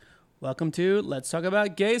Welcome to Let's Talk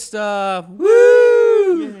About Gay Stuff. Woo!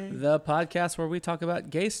 Yay. The podcast where we talk about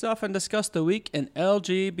gay stuff and discuss the week in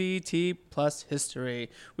LGBT plus history.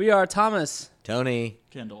 We are Thomas, Tony,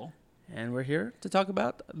 Kendall, and we're here to talk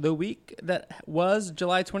about the week that was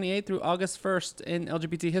July 28th through August 1st in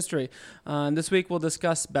LGBT history. This week we'll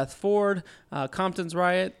discuss Beth Ford, Compton's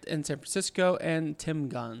riot in San Francisco, and Tim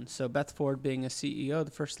Gunn. So Beth Ford being a CEO, the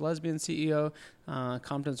first lesbian CEO,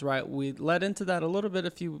 Compton's riot. We led into that a little bit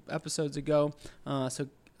a few episodes ago. So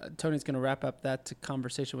Tony's going to wrap up that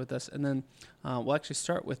conversation with us. And then we'll actually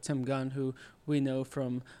start with Tim Gunn, who we know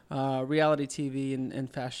from reality TV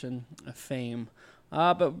and fashion fame.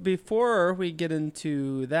 But before we get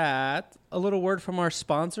into that, a little word from our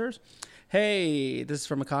sponsors. Hey, this is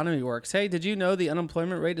from Economy Works. Hey, did you know the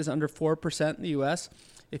unemployment rate is under 4% in the U.S.?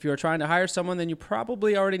 If you are trying to hire someone, then you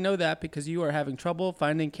probably already know that because you are having trouble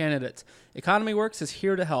finding candidates. Economy Works is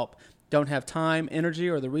here to help. Don't have time, energy,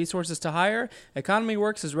 or the resources to hire? Economy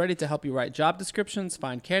Works is ready to help you write job descriptions,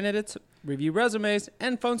 find candidates, review resumes,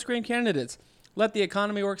 and phone screen candidates. Let the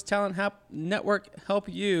Economy Works Talent Network help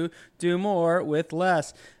you do more with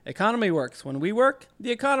less. Economy Works. When we work,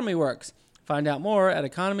 the economy works. Find out more at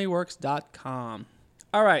economyworks.com.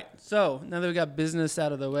 All right, so now that we got business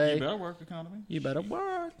out of the way. You better work, economy. You better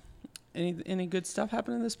work. Any good stuff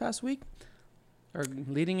happening this past week? Or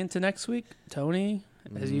leading into next week? Tony,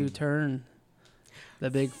 as you turn the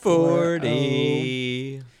big 40.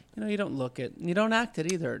 You know, you don't look it. You don't act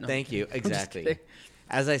it either. No, Thank you. Exactly.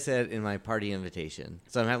 As I said in my party invitation.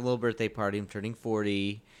 So I'm having a little birthday party. I'm turning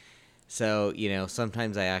 40. So, you know,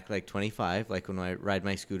 sometimes I act like 25, like when I ride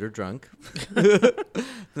my scooter drunk.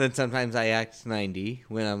 Then sometimes I act 90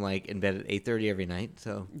 when I'm like in bed at 8:30 every night.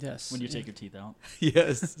 So yes. When you take your teeth out.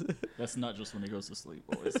 yes. That's not just when he goes to sleep,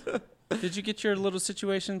 boys. Did you get your little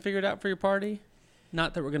situation figured out for your party?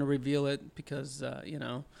 Not that we're going to reveal it because, you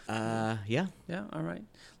know. Yeah. Yeah, all right.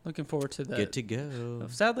 Looking forward to that. Good to go.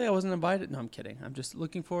 Sadly, I wasn't invited. No, I'm kidding. I'm just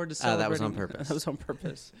looking forward to celebrating. That was on purpose. That was on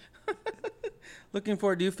purpose. Looking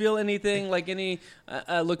forward. Do you feel anything like any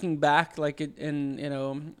looking back, like in you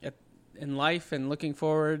know, in life and looking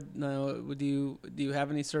forward? No, do you have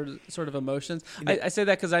any sort of emotions? I say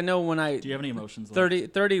that because I know when I do you have any emotions?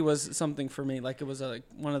 30 was something for me. Like it was like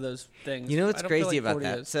one of those things. You know what's crazy like about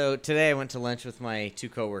that? Is. So today I went to lunch with my two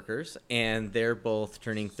coworkers, and they're both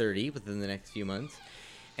turning 30 within the next few months.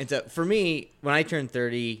 And so for me, when I turned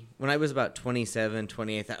 30, when I was about 27,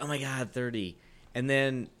 28, I thought, oh my God, 30. And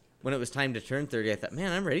then when it was time to turn 30, I thought,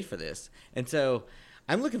 man, I'm ready for this. And so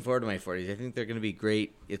I'm looking forward to my 40s. I think they're going to be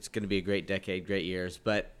great. It's going to be a great decade, great years.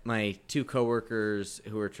 But my two coworkers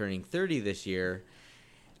who are turning 30 this year,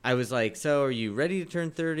 I was like, so are you ready to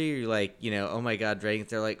turn 30? Or you're like, you know, oh my God, dreading it.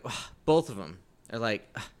 They're like, oh, both of them are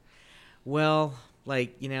like, well,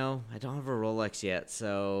 like, you know, I don't have a Rolex yet,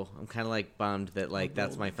 so I'm kind of like bummed that like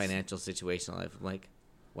that's my financial situation in life. I'm like,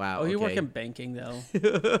 wow. Oh, you okay. work in banking though.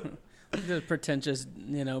 The pretentious,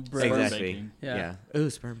 you know, bro. Exactly. Banking. Yeah.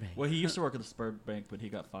 Ooh, sperm bank. Well, he used to work at the sperm bank, but he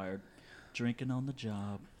got fired. Drinking on the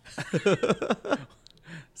job.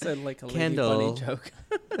 Said like a lady Kendall. bunny joke.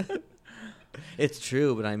 It's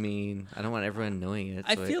true, but I mean, I don't want everyone knowing it.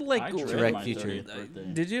 I so feel like I dread direct my future. 30th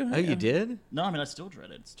birthday. Did you? Oh, you did? No, I mean, I still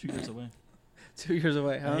dread it. It's 2 years away. 2 years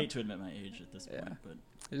away, huh? I hate to admit my age at this point, Yeah. but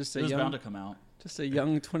Just it a was bound young, to come out. just a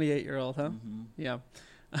young 28-year-old, huh? Mm-hmm. Yeah.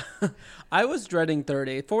 I was dreading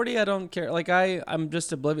 30. 40, I don't care. Like I'm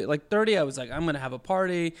just oblivious. Like 30, I was like, I'm gonna have a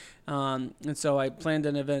party, and so I planned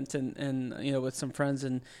an event and you know with some friends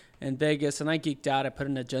in Vegas, and I geeked out. I put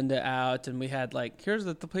an agenda out, and we had like, here's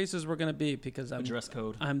the places we're gonna be because I'm dress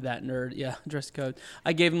code. I'm that nerd. Yeah, dress code.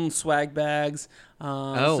 I gave them swag bags.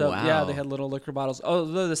 Oh, so, wow. Yeah, they had little liquor bottles.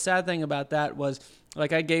 Although the sad thing about that was,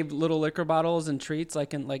 like, I gave little liquor bottles and treats,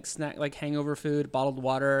 like in like snack, like hangover food, bottled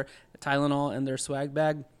water, Tylenol in their swag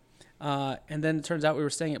bag. And then it turns out we were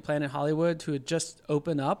staying at Planet Hollywood, who had just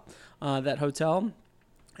opened up that hotel.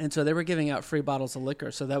 And so they were giving out free bottles of liquor.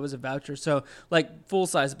 So that was a voucher. So like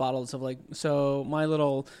full-size bottles of like, so my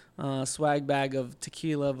little swag bag of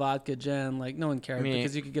tequila, vodka, gin, like no one cared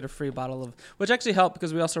because you could get a free bottle of, which actually helped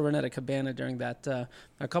because we also rented a cabana during that,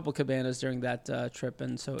 a couple cabanas during that trip.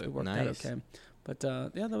 And so it worked out okay. But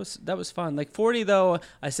yeah, that was fun. Like 40 though,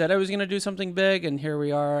 I said I was gonna do something big, and here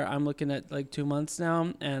we are. I'm looking at like 2 months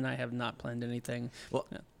now, and I have not planned anything. Well,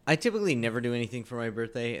 I typically never do anything for my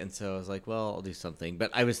birthday, and so I was like, well, I'll do something. But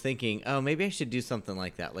I was thinking, oh, maybe I should do something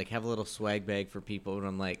like that, like have a little swag bag for people. And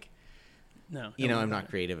I'm like, no, you know, I'm not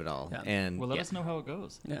creative at all. Yeah. And Well, let us know how it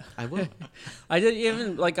goes. Yeah, I will. I did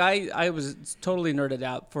even like I was totally nerded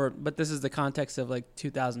out for, but this is the context of like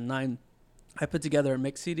 2009. I put together a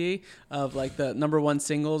mix CD of like the #1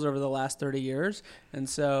 singles over the last 30 years. And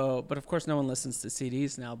so, but of course no one listens to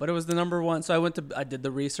CDs now, but it was the #1. So I did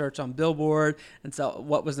the research on Billboard and so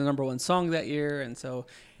what was the #1 song that year. And so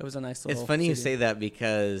it was a nice little It's funny you CD. say that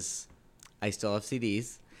because I still have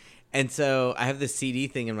CDs. And so I have this CD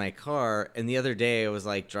thing in my car. And the other day I was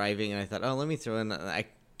like driving and I thought, oh, let me throw in. I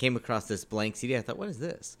came across this blank CD. I thought, what is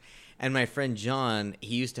this? And my friend John,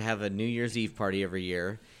 he used to have a New Year's Eve party every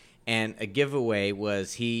year. And a giveaway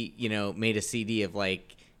was he, made a CD of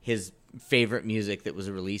like his favorite music that was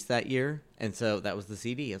released that year. And so that was the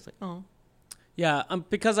CD. I was like, oh. Yeah,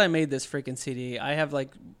 because I made this freaking CD, I have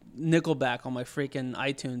like Nickelback on my freaking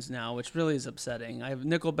iTunes now, which really is upsetting. I have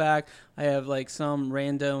Nickelback. I have like some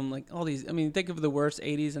random, like all these. I mean, think of the worst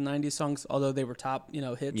 80s and 90s songs, although they were top,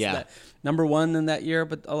 hits. Yeah. That #1 in that year,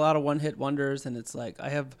 but a lot of one-hit wonders. And it's like I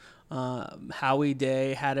have Howie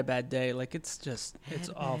Day, Had a Bad Day. Like it's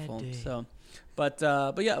awful. So. But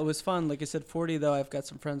yeah, it was fun. Like I said, 40 though. I've got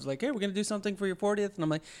some friends like, hey, we're gonna do something for your 40th, and I'm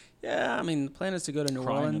like, yeah. I mean, the plan is to go to New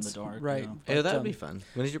Crying in Orleans, the dark, right? yeah. Oh, But, that would be fun.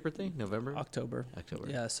 When is your birthday? November? October. October.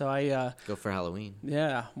 Yeah. So I Go for Halloween.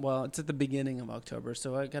 yeah. Well, it's at the beginning of October,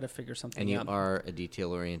 so I got to figure something And you out. are a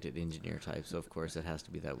detail-oriented engineer type, so of course it has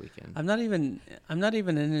to be that weekend. I'm not even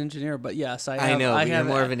an engineer, but yes, I I know, but you're have,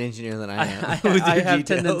 more of an engineer than I am. I with your have details.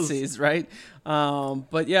 tendencies, right?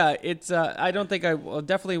 But yeah, it's. I don't think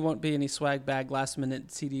definitely won't be any swag bag last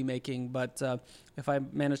minute CD making, but if I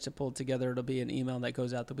manage to pull it together, it'll be an email that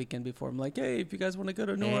goes out the weekend before. I'm like, hey, if you guys want to go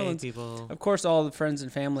to New Hey, Orleans, people. of course, all the friends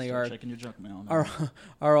and family Start are checking your junk mail.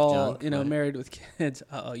 are all Junk, what? married with kids.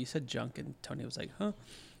 Oh, you said junk, and Tony was like, huh.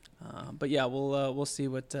 But yeah, we'll see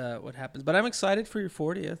what happens. But I'm excited for your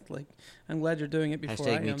 40th. Like, I'm glad you're doing it before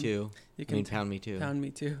I Hashtag me am. too. You I can mean, pound me too. Pound me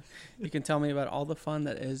too. You can tell me about all the fun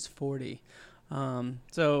that is 40.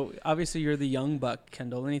 So obviously you're the young buck,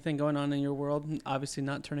 Kendall. Anything going on in your world? Obviously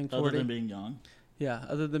not turning 40. Other than being young, Yeah,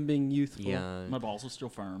 other than being youthful. Yeah. my balls are still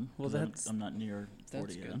firm. Well, 'cause I'm not near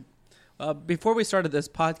 40 that's yet. good. Before we started this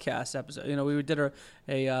podcast episode, we did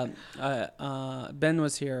Ben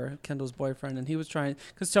was here, Kendall's boyfriend, and he was trying,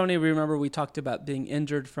 because Tony, remember we talked about being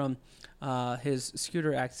injured from his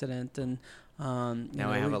scooter accident, and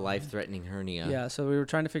Now I have a life-threatening hernia. Yeah, so we were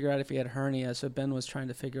trying to figure out if he had hernia. So Ben was trying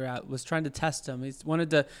to test him. He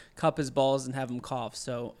wanted to cup his balls and have him cough.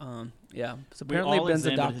 So yeah, so apparently we all Ben's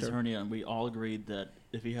a examined his doctor. hernia, and we all agreed that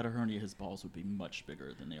if he had a hernia, his balls would be much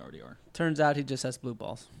bigger than they already are. Turns out he just has blue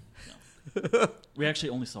balls. We actually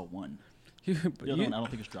only saw one. But The other one, I don't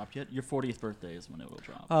think it's dropped yet. Your 40th birthday is when it will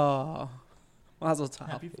drop. Oh, Mazel tov.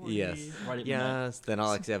 Happy 40. Yes. Right at midnight. Yes. Then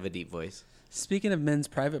I'll actually have a deep voice. Speaking of men's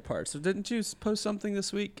private parts, so didn't you post something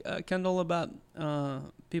this week, Kendall, about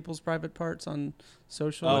people's private parts on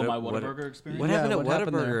social? Oh, What- my what- Whataburger experience? What Yeah, happened what at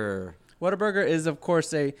happened Whataburger? Whataburger is, of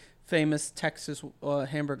course, a famous Texas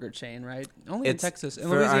hamburger chain, right? Only in It's Texas. In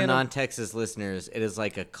for our Louisiana, non-Texas listeners, it is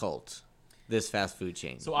like a cult. This fast food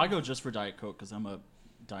chain. So I go just for Diet Coke because I'm a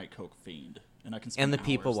Diet Coke fiend, and I can spend And the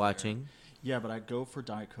people hours there. watching. Yeah, but I go for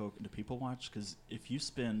Diet Coke and the people watch because if you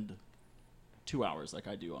spend 2 hours like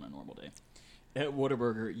I do on a normal day at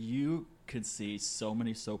Whataburger, you could see so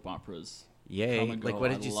many soap operas. Yay. come and Like, go.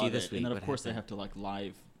 what I did you see love this it. week? And then, of What course, they happened? have to like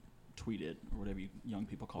live tweet it or whatever you young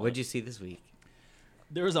people call What it. did you see this week?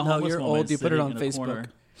 There was a No, homeless you're woman old. You put it sitting on in a Facebook. corner,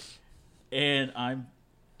 and I'm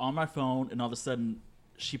on my phone, and all of a sudden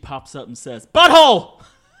she pops up and says, "Butthole!"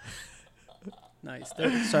 nice.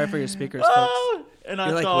 Sorry for your speakers, folks. Ah! And I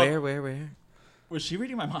You're like, thought, where? was she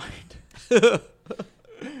reading my mind?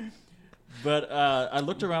 But I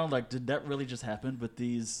looked around like, did that really just happen? But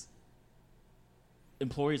these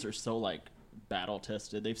employees are so like battle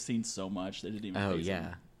tested. They've seen so much. They didn't even. Oh, phase yeah.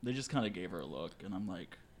 them. They just kind of gave her a look, and I'm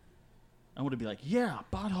like, I want to be like, yeah,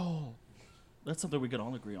 butthole. That's something we could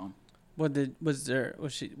all agree on. Was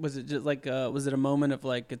it just like was it a moment of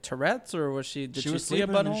like a Tourette's, or was she She was see a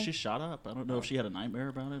sleeping and butthole, she shot up. I don't know if she had a nightmare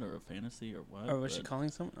about it or a fantasy or what. or was she but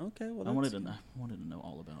calling someone? Okay, well, I that's, wanted to know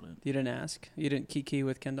all about it. you didn't ask. You didn't kiki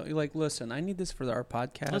with Kendall. You're like, listen, I need this for our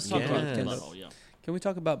podcast. Let's talk Yes. about the Kendall. butthole, yeah. Can we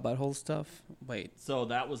talk about butthole stuff? Wait, So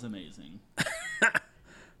that was amazing.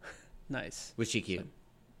 nice. Was she cute?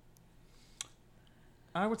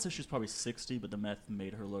 I would say she's probably 60, but the meth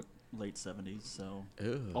made her look late 70s. So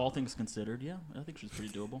Ooh. all things considered, yeah, I think she's pretty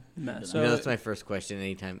doable. Meth. Good So- you know, enough. that's my first question.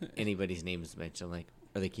 Anytime anybody's name is mentioned, I'm like,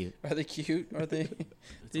 are they cute? Are they cute? Are they?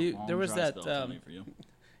 It's do a you- long there was dry that, spell, Tony, for you.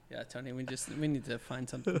 Yeah, Tony, we need to find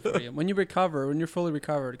something for you when you recover, when you're fully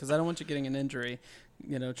recovered, because I don't want you getting an injury,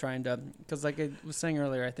 trying to, because like I was saying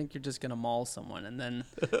earlier, I think you're just gonna maul someone and then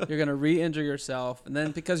you're gonna re-injure yourself, and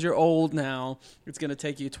then because you're old now, it's gonna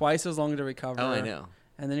take you twice as long to recover. Oh, I know.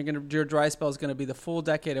 and then your dry spell is gonna be the full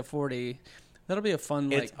decade of 40. That'll be a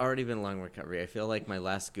fun. It's already been a long recovery. I feel like my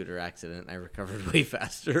last scooter accident, I recovered way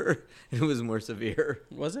faster. It was more severe.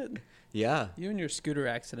 Was it? Yeah. You and your scooter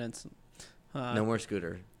accidents. No more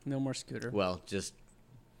scooter. No more scooter. Well, just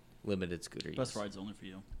limited scooter Bus use. rides only for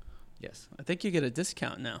you. Yes. I think you get a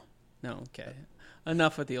discount now. No, okay.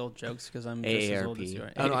 Enough with the old jokes because I'm just as old as you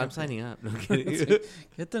are. Oh, no, I'm AARP. signing up. No kidding.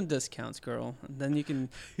 Get them discounts, girl. And then you can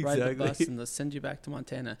ride the bus Exactly. and they'll send you back to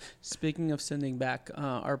Montana. Speaking of sending back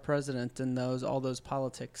our president and all those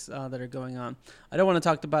politics that are going on, I don't want to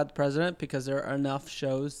talk about the president because there are enough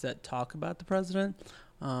shows that talk about the president.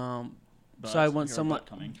 So I want some like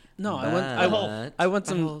coming. no, But- I want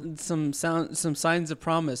some signs of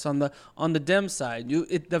promise on the Dem side.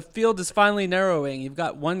 The field is finally narrowing. You've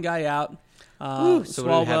got one guy out. So what do we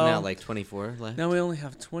have now? Swalwell. Like 24 left? Now we only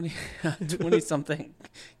have 20 something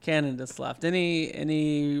candidates left. Any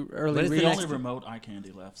early When is the The reads only remote eye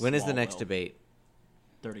candy left. When is the next Swalwell. debate?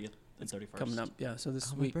 30th and 31st. coming up? Yeah, so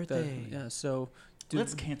this Oh, my week. birthday. So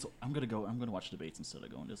Let's cancel. I'm gonna watch debates instead of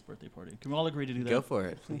going to his birthday party. Can we all agree to do that? Go for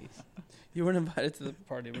it, please. you weren't invited to the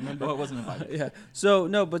party, remember? Oh, I wasn't invited. Yeah. So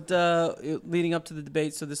no, but leading up to the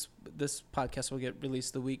debate, so this podcast will get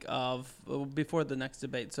released the week of before the next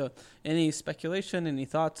debate. So any speculation, any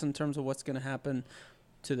thoughts in terms of what's going to happen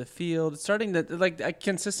to the field? It's starting to I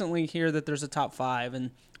consistently hear that there's a top 5,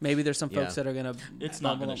 and maybe there's some folks Yeah. that are going to. It's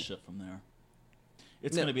not going to shift from there.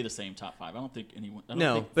 It's No. going to be the same top 5. I don't think anyone. I don't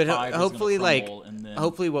No, think but 5 is gonna hopefully, like, crumble and then,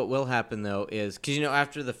 Hopefully what will happen, though, is... Because,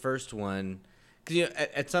 after the first one... Because,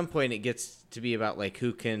 at some point it gets to be about, like,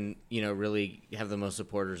 who can, really have the most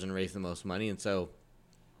supporters and raise the most money. And so,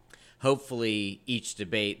 hopefully, each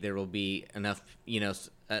debate there will be enough,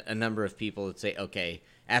 a number of people that say, okay,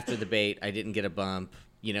 after the debate, I didn't get a bump.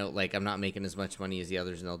 I'm not making as much money as the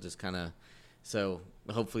others. And they'll just kind of... So,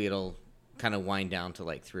 hopefully it'll kind of wind down to,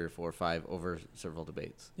 like, 3 or 4 or 5 over several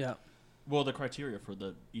debates. Yeah. Well, the criteria for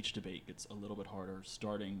each debate gets a little bit harder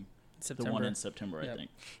starting September. the one in September, Yep. I think.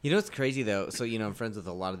 What's crazy, though? So, I'm friends with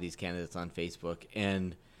a lot of these candidates on Facebook,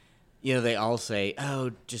 and, they all say,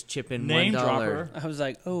 oh, just chip in Name $1. dropper. I was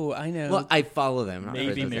like, oh, I know. Well, I follow them. Not Maybe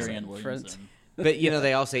friends with them. Marianne Friends. Williamson. But,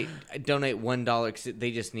 they all say, donate $1 because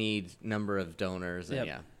they just need number of donors. And, Yep.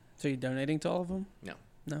 yeah. So you're donating to all of them? No.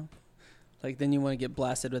 No. Like then you want to get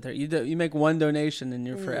blasted with her. You make one donation and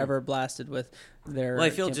you're forever blasted with their. Well, I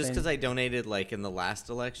feel just campaign. because I donated, like, in the last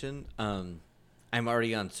election, I'm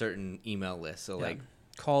already on certain email lists. So, Yeah. like,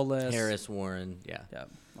 Call list. Harris, Warren, yeah. Yeah.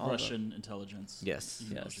 all of them. Russian intelligence. Yes.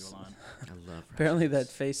 emails Yes. you a lot. I love Apparently, Russians.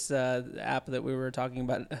 that face app that we were talking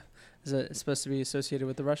about is it supposed to be associated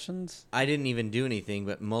with the Russians? I didn't even do anything,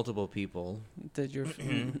 but multiple people. Did your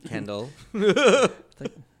Kendall.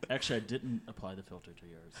 Actually, I didn't apply the filter to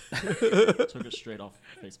yours. Took it straight off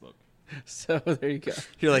Facebook. so there you go.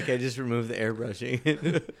 You're like, I just removed the airbrushing.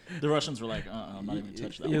 The Russians were like, I'm not even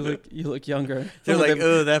touch that You one. look younger. They're With like, the-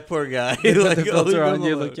 oh, that poor guy. with Like, the oh, filter leave on, him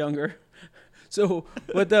you alone. look younger. So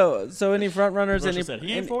what though? So any front runners? Russia Any said,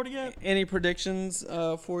 he ain't 40 yet. any predictions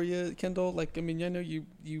for you, Kendall? Like, I mean, I know you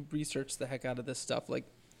research the heck out of this stuff. Like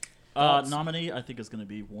thoughts? Nominee, I think, is going to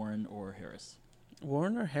be Warren or Harris.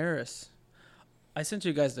 Warren or Harris? I sent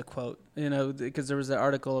you guys the quote, because there was an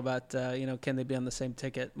article about, can they be on the same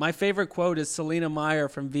ticket? My favorite quote is Selena Meyer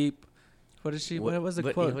from Veep. What is she? What was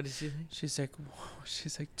the quote? What did she say?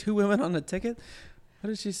 She's like 2 women on the ticket. What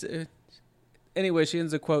did she say? Anyway, she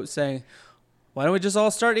ends the quote saying, "Why don't we just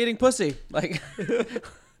all start eating pussy?" Like,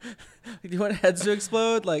 do you want heads to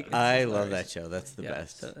explode? Like, I love that show. That's the yeah,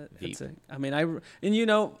 best. so Veep.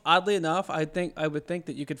 Oddly enough, I would think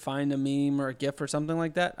that you could find a meme or a GIF or something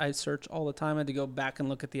like that. I search all the time. I had to go back and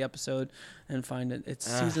look at the episode and find it. It's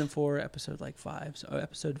season 4, episode 5, so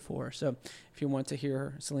episode 4. So if you want to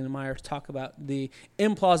hear Selena Meyer talk about the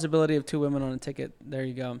implausibility of 2 women on a ticket, there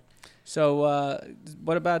you go. So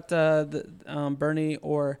what about Bernie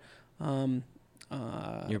or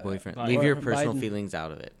Your boyfriend. Biden. Leave your Or personal Biden. feelings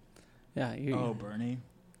out of it. Yeah, Oh, Bernie.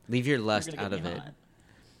 Leave your You're lust gonna out get of me it.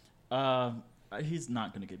 hot. He's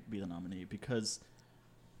not going to be the nominee because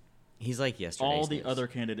He's like yesterday's all the news. other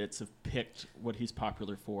candidates have picked what he's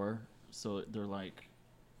popular for. So they're like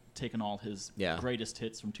taking all his Yeah. greatest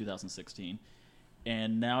hits from 2016.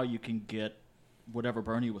 And now you can get whatever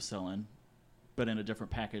Bernie was selling, but in a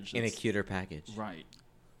different package. in a that's- cuter package. Right.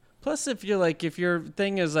 Plus, if your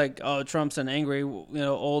thing is like, oh, Trump's an angry,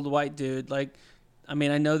 old white dude, like, I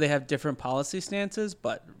mean, I know they have different policy stances,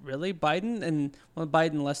 but really, Biden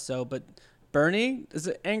less so, but Bernie is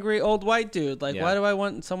an angry old white dude. Like, Yeah. why do I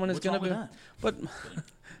want someone who's What's going to wrong be? with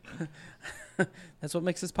that? But That's what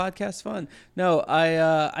makes this podcast fun. No,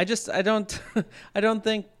 I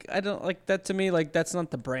don't like that. To me, like that's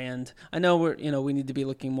not the brand. I know we need to be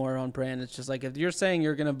looking more on brand. It's just like if you're saying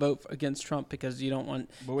you're going to vote against Trump because you don't want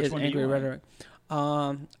his angry rhetoric.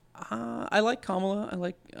 I like Kamala.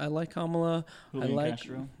 I like Kamala. Julian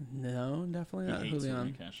Castro? No, definitely not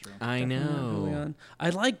Julian. Castro. I know. Julian. I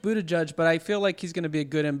like Buttigieg, but I feel like he's going to be a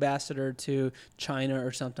good ambassador to China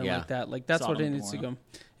or something like that. Like that's what he needs to go.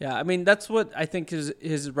 Yeah, I mean that's what I think is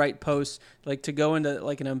his right post, like to go into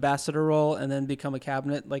like an ambassador role and then become a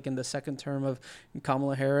cabinet, like in the second term of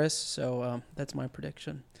Kamala Harris. So that's my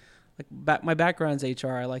prediction. Like my background's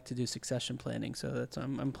HR. I like to do succession planning, so that's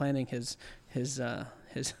I'm planning his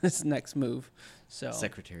next move. So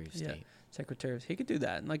Secretary of State. Secretary. He could do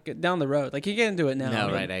that, like down the road. Like he can't do it now. No, I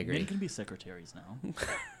mean, right? I agree. Men can be secretaries now.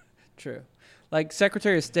 True. Like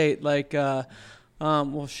Secretary of State. Like, well,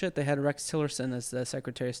 shit. They had Rex Tillerson as the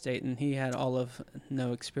Secretary of State, and he had all of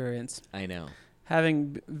no experience. I know.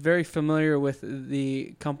 Having very familiar with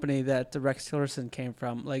the company that Rex Tillerson came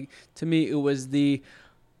from, like to me, it was the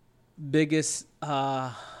biggest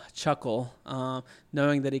chuckle,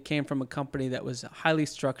 knowing that he came from a company that was highly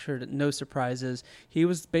structured, no surprises. He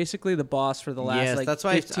was basically the boss for the last that's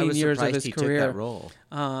why 15 I was years of surprised his he career. took that role.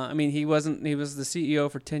 I mean, he was the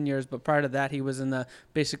CEO for 10 years, but prior to that, he was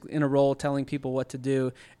basically in a role telling people what to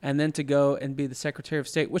do, and then to go and be the Secretary of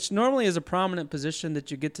State, which normally is a prominent position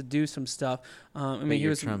that you get to do some stuff. I mean, he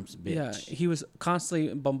was Trump's bitch. Yeah, he was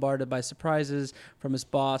constantly bombarded by surprises from his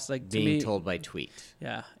boss, like Being told by tweet.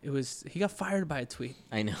 Yeah, he got fired by a tweet.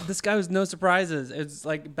 I know. This guy was no surprises. It's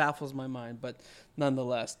like baffles my mind, but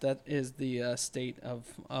nonetheless, that is the state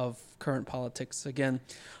of current politics. Again,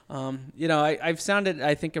 I've sounded,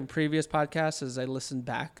 I think, in previous podcasts as I listened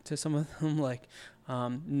back to some of them, like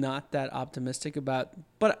not that optimistic about.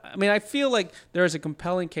 But I mean, I feel like there is a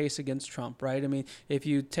compelling case against Trump, right? I mean, if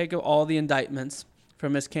you take all the indictments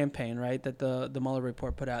from his campaign, right, that the Mueller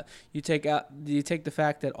report put out, you take the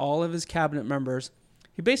fact that all of his cabinet members.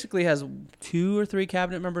 He basically has 2 or 3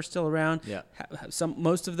 cabinet members still around. Yeah.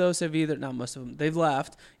 Most of those have not most of them. They've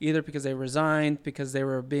left either because they resigned, because they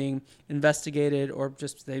were being investigated, or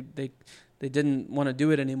just they didn't want to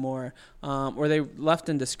do it anymore, or they left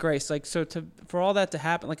in disgrace. Like for all that to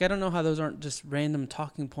happen, like I don't know how those aren't just random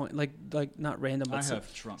talking points. Like not random, but I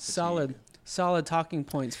have Trump solid talking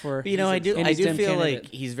points for. But, I do feel candidate.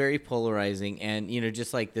 like he's very polarizing, and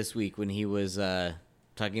just like this week when he was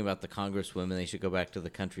talking about the congresswomen, they should go back to the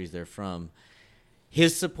countries they're from.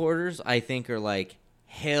 His supporters, I think, are like,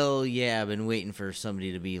 hell yeah, I've been waiting for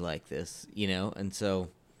somebody to be like this, and so.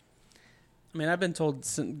 I mean, I've been told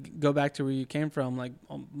go back to where you came from, like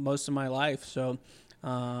most of my life. So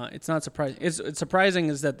it's not surprising. It's surprising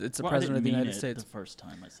is that it's the president of the United States. The first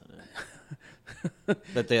time I said it.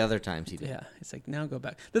 But the other times he did. Yeah, it's like, now go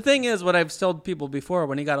back. The thing is, what I've told people before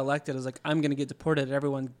when he got elected is like, I'm going to get deported.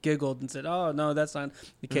 Everyone giggled and said, oh, no, that's not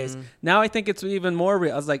the case. Mm-hmm. Now I think it's even more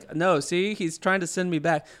real. I was like, no, see, he's trying to send me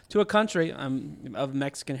back to a country. I'm of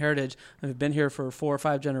Mexican heritage. I've been here for 4 or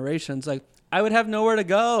 5 generations. Like, I would have nowhere to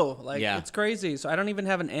go. Like, It's crazy. So I don't even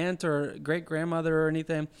have an aunt or great-grandmother or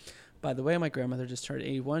anything. By the way, my grandmother just turned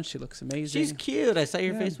 81. She looks amazing. She's cute. I saw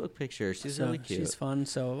your Facebook picture. She's really cute. She's fun.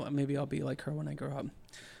 So maybe I'll be like her when I grow up.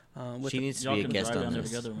 She needs to be a guest on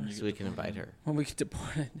this so we can invite her. When we get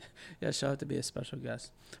deported. Yeah, she'll have to be a special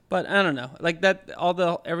guest. But I don't know. Like that,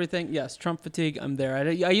 everything. Yes, Trump fatigue. I'm there.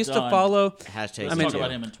 I used to follow. Hashtag. Talk about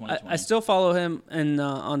him in 2020. I still follow him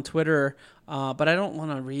on Twitter. But I don't want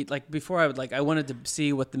to read, like, before I wanted to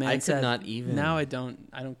see what the man said. I could not even. Now I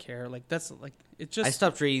don't care. Like, that's, like, it just. I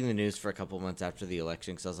stopped reading the news for a couple months after the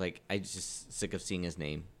election because I was like, I just sick of seeing his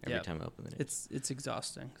name every time I open the news. It's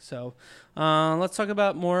exhausting. So, let's talk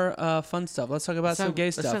about more fun stuff. Let's talk about some gay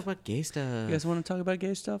stuff. Let's talk about gay stuff. You guys want to talk about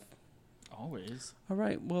gay stuff? Always. All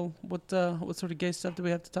right. Well, what sort of gay stuff do we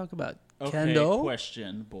have to talk about? Okay, Kendall?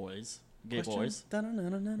 question, boys. Gay boys.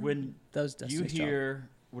 When you hear,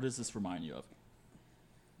 what does this remind you of?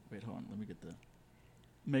 Wait, hold on. Let me get the.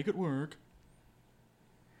 Make it work.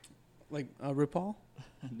 Like RuPaul?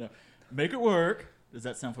 No. Make it work. Does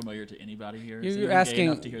that sound familiar to anybody here? You're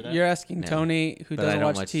asking No, Tony, who but I doesn't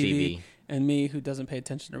don't watch TV, and me, who doesn't pay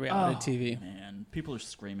attention to reality TV. Man, people are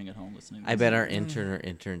screaming at home listening. I bet our intern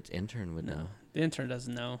would know. The intern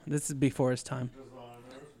doesn't know. This is before his time.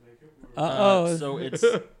 So it's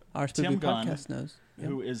our Tim Gunn, podcast knows.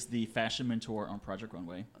 who is the fashion mentor on Project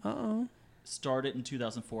Runway. Started in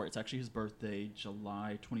 2004. It's actually his birthday,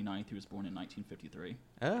 July 29th. He was born in 1953.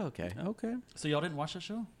 Oh, okay. Okay. So y'all didn't watch that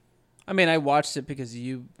show? I mean, I watched it because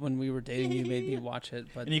when we were dating, you made me watch it.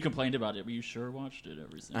 But and you complained about it, but you sure watched it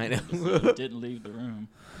every single I know. episode. Didn't leave the room.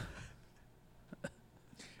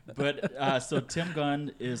 But so Tim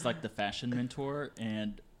Gunn is like the fashion mentor,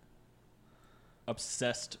 and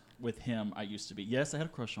obsessed with him I used to be. Yes, I had a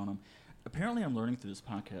crush on him. Apparently, I'm learning through this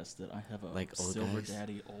podcast that I have a Like old silver guys?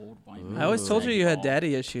 daddy, old white Ooh. man. I always told you you had ball.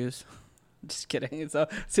 daddy issues. Just kidding. So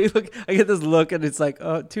see, look, I get this look, and it's like,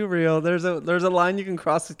 oh, too real. There's a line you can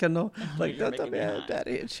cross with Kendall. Like, You're don't tell making me I me had hot.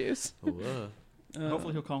 daddy issues. Whoa.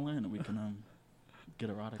 Hopefully, he'll call in and we can get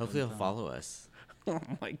erotic. Hopefully on he'll the phone. follow us. Oh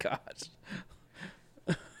my gosh.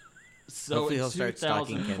 So Hopefully in he'll start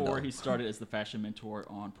stalking 2004, Kendall. he started as the fashion mentor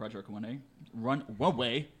on Project Runway. He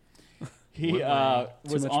Runway.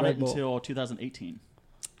 Too was much on Red it Bull. until 2018.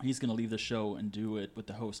 He's going to leave the show and do it with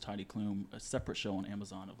the host Heidi Klum, a separate show on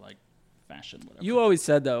Amazon of like fashion, whatever. You always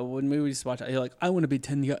said though when we used to watch it, you're like, I want to be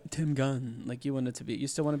Tim Gunn. Like you wanted to be. You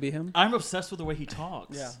still want to be him? I'm obsessed with the way he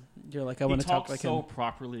talks. Yeah. You're like, I He want to talk talks like so him.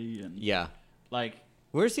 properly and Yeah. like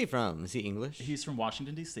Where's he from? Is he English? he's from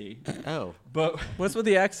Washington D.C. Oh. But What's with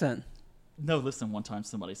the accent? no, listen. One time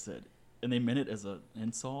somebody said, and they meant it as an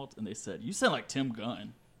insult, and they said, "You sound like Tim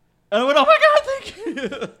Gunn." And I went, "Oh my God, thank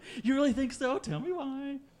you. You really think so? Tell me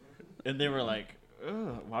why." And they were like,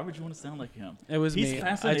 "Ugh, why would you want to sound like him?" It was He's me. I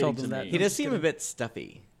fascinating told to him that. me. He I'm does just seem a kidding. bit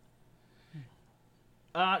stuffy.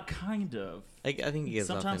 Kind of. I think he gets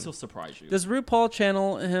Sometimes he'll off surprise you. Does RuPaul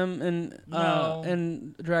channel him No.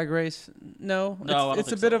 in Drag Race? No, No, I don't it's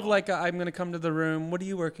a think bit so of at all. like I'm gonna come to the room. What are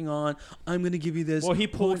you working on? I'm gonna give you this. Well, he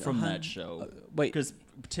pulled 0.100 from that show. Wait, Because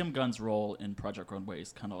Tim Gunn's role in Project Runway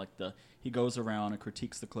is kind of like he goes around and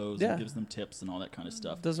critiques the clothes Yeah. and gives them tips and all that kind of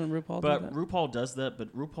stuff. doesn't RuPaul do But that? RuPaul does that.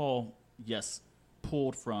 But RuPaul, yes,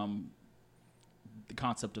 pulled from the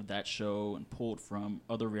concept of that show and pulled from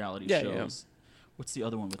other reality Yeah, shows. What's the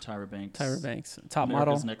other one with Tyra Banks? Tyra Banks, top America's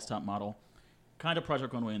model. Next Top Model. Kind of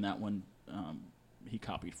Project Runway in that one he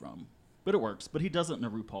copied from. But it works. But he does it in a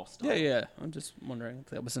RuPaul style. Yeah, yeah. I'm just wondering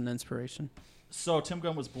if that was an inspiration. So Tim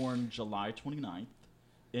Gunn was born July 29th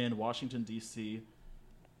in Washington, D.C.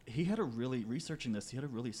 He had researching this, he had a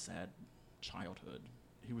really sad childhood.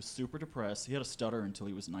 He was super depressed. He had a stutter until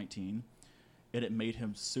he was 19. And it made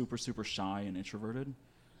him super, super shy and introverted.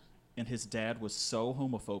 And his dad was so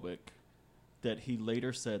homophobic that he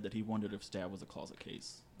later said that he wondered if his dad was a closet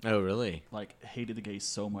case. Oh, really? Like, hated the gays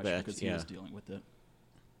so much Bet, because he yeah. was dealing with it.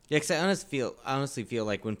 Yeah, because I honestly feel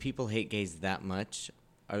like when people hate gays that much,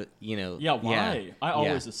 Yeah, why? I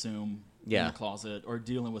always assume in Yeah. the closet or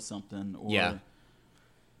dealing with something or Yeah.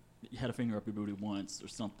 you had a finger up your booty once or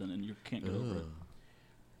something and you can't get over it.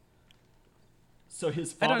 So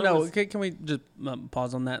his I father don't know. was, Can we just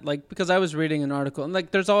pause on that? Like, because I was reading an article and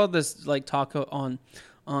like, there's all this like talk on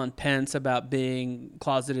Pence about being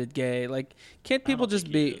closeted gay. Like, can't people don't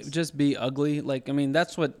think he is. be ugly? Like, I mean,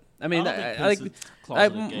 that's what I mean. I don't think I like. Pence is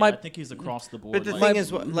closeted gay. my- I think he's across the board. But the like, thing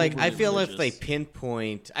is, like, I overly feel if they religious,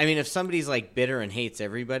 pinpoint, I mean, if somebody's like bitter and hates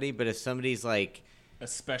everybody, but if somebody's like,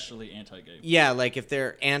 especially anti-gay. yeah, like if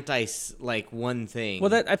they're anti like one thing, Well,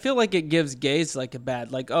 that I feel like it gives gays like a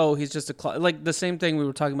bad, like, oh, he's just a like the same thing we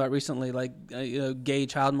were talking about recently, like gay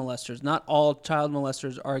child molesters. Not all child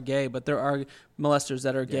molesters are gay, but there are molesters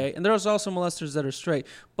that are gay, and there's also molesters that are straight.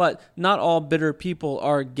 But not all bitter people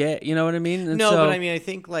are gay. You know what I mean? And no, so, but I mean, I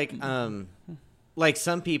think like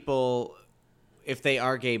some people, if they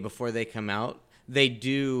are gay before they come out, they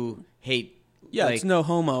do hate. yeah, like, it's no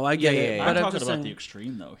homo. I get Yeah, it. yeah, yeah. I'm But I'm talking just about saying, the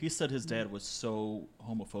extreme, though. He said his dad was so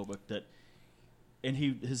homophobic that, and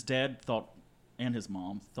his dad thought, and his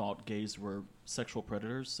mom thought gays were sexual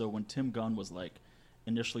predators. So when Tim Gunn was like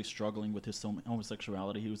initially struggling with his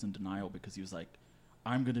homosexuality, he was in denial because he was like,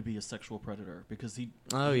 "I'm going to be a sexual predator," because he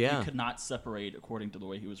could not separate, according to the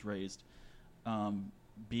way he was raised,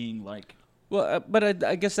 being like. well, but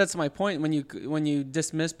I guess that's my point. When you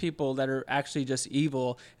dismiss people that are actually just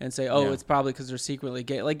evil and say, oh, Yeah. it's probably because they're secretly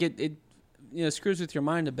gay, like it screws with your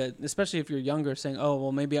mind a bit, especially if you're younger, saying, oh,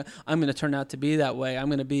 well, maybe I'm going to turn out to be that way. I'm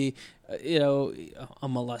going to be, a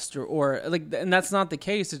molester or like, and that's not the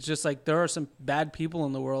case. It's just like there are some bad people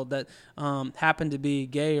in the world that happen to be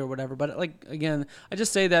gay or whatever. But like, again, I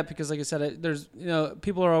just say that because, like I said, there's,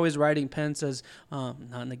 people are always writing Pence as not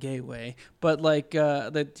in a gay way, but like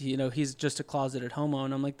that, he's just a closeted homo.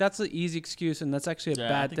 And I'm like, that's an easy excuse. And that's actually a Yeah, I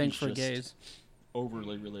bad think thing he's for just gays.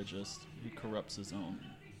 overly religious. He corrupts his own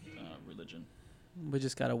religion. We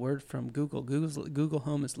just got a word from Google. Google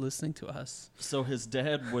Home is listening to us. So his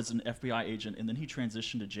dad was an FBI agent, and then he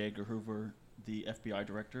transitioned to J. Edgar Hoover, the FBI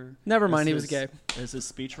director. Never mind, as he was his- gay. As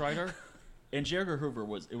his speechwriter. And J. Edgar Hoover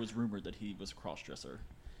it was rumored that he was a cross-dresser.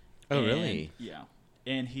 Oh, And- really? Yeah.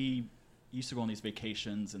 And he used to go on these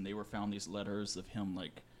vacations, and they were found these letters of him,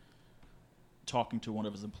 like, talking to one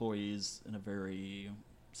of his employees in a very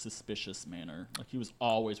suspicious manner. Like he was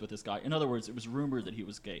always with this guy. In other words, it was rumored that he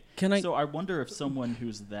was gay. Can I- So I wonder if someone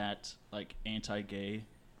who's that like anti-gay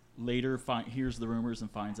later hears the rumors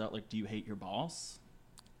and finds out, like, do you hate your boss?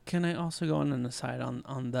 Can I also go on an aside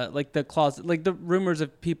on that, like the closet, like the rumors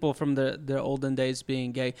of people from the olden days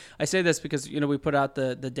being gay? I say this because, we put out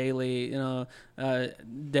the daily,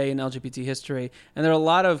 day in LGBT history, and there are a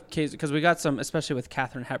lot of cases, because we got some, especially with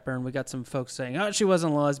Katharine Hepburn, we got some folks saying, oh, she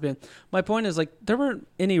wasn't a lesbian. My point is, like, there weren't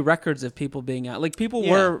any records of people being out. Like, people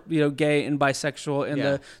were, gay and bisexual in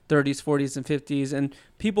the 30s, 40s, and 50s, and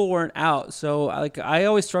people weren't out. So, like, I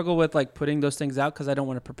always struggle with, like, putting those things out because I don't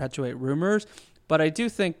want to perpetuate rumors. But I do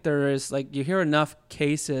think there is, like, you hear enough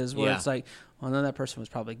cases where it's like, well, then that person was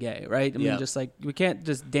probably gay, right? I mean, just like, we can't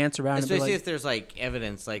just dance around. Especially and be like, if there's, like,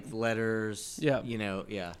 evidence, like letters,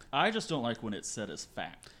 I just don't like when it's said as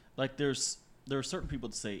fact. Like, there are certain people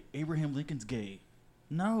that say, Abraham Lincoln's gay.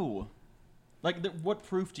 No. Like, what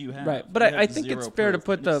proof do you have? Right, but I think it's fair to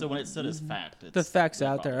put so when it's said as fact, the facts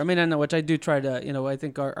out there. I mean, I know, which I do try to, I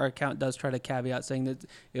think our account does try to caveat saying that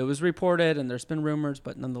it was reported and there's been rumors,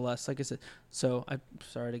 but nonetheless, like I said, so I'm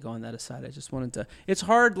sorry to go on that aside. I just wanted to, it's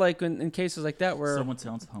hard, like in cases like that where someone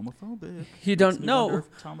sounds homophobic. You don't know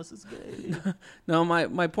if Thomas is gay. No,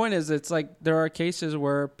 my point is, it's like there are cases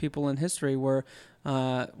where people in history were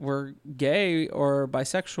gay or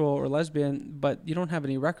bisexual or lesbian, but you don't have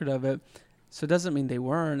any record of it. So it doesn't mean they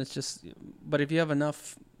weren't. It's just, but if you have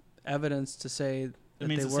enough evidence to say that it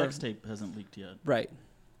means they the were, sex tape hasn't leaked yet. Right?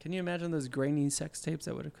 Can you imagine those grainy sex tapes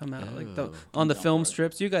that would have come out Oh. on the Don't film worry.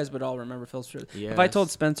 strips? You guys would all remember film strips. Yes. If I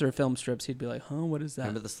told Spencer film strips, he'd be like, "Huh, what is that?"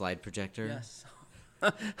 Remember the slide projector? Yes.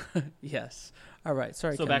 Yes. All right.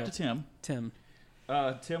 Sorry. So Kendall. back to Tim. Tim.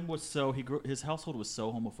 Tim was his household was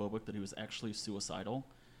so homophobic that he was actually suicidal.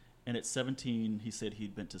 And at 17, he said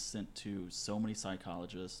he'd been sent to so many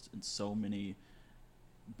psychologists and so many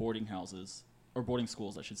boarding houses, or boarding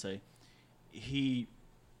schools, I should say. He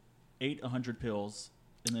ate 100 pills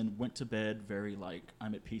and then went to bed very like,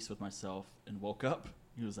 I'm at peace with myself, and woke up.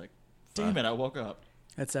 He was like, damn it, I woke up.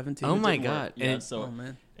 At 17. Oh It my didn't work. God. Yeah, And so oh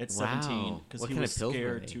man. at Wow. 17, because What he kind was of pills were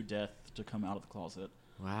scared they? to death to come out of the closet.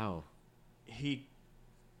 Wow.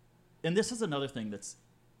 And this is another thing that's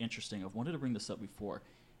interesting. I've wanted to bring this up before.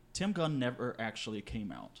 Tim Gunn never actually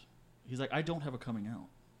came out. He's like, I don't have a coming out.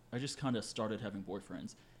 I just kind of started having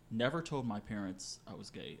boyfriends. Never told my parents I was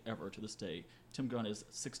gay, ever, to this day. Tim Gunn is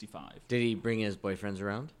 65. Did he bring his boyfriends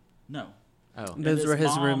around? No. Oh. And Those were his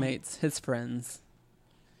mom- roommates, hhis friends.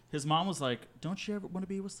 His mom was like, don't you ever want to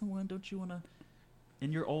be with someone? Don't you want to,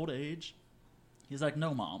 in your old age? He's like,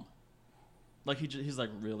 no, Mom. Like, he's like,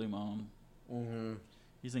 really, Mom? Mm-hmm.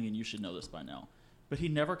 He's thinking, you should know this by now. But he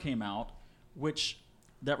never came out, which,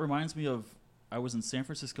 that reminds me of, I was in San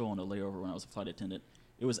Francisco on a layover when I was a flight attendant.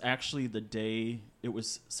 It was actually the day, it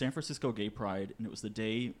was San Francisco Gay Pride, and it was the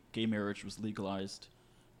day gay marriage was legalized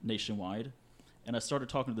nationwide. And I started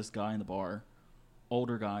talking to this guy in the bar,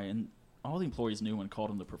 older guy, and all the employees knew and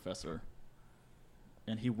called him the professor.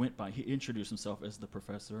 And he introduced himself as the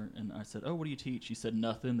professor, and I said, oh, what do you teach? He said,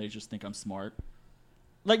 nothing, they just think I'm smart.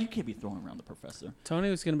 Like, you can't be throwing around the professor.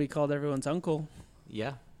 Tony was going to be called everyone's uncle.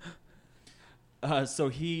 Yeah. I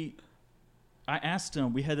asked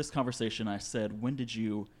him, we had this conversation, I said, when did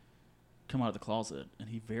you come out of the closet? And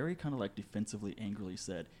he very kind of like defensively, angrily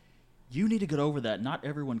said, you need to get over that. Not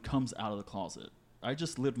everyone comes out of the closet. I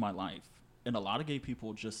just lived my life. And a lot of gay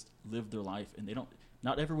people just live their life, and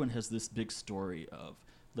not everyone has this big story of,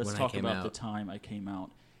 let's When I talk came about out. the time I came out.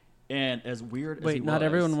 And as weird as Wait, not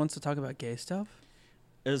everyone wants to talk about gay stuff?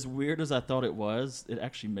 as weird as I thought it was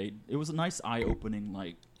a nice eye-opening,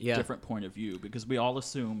 like, Yeah. different point of view, because we all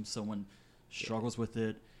assume someone struggles with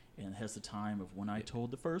it and has the time of when I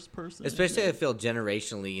told the first person. Especially I feel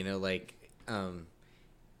generationally,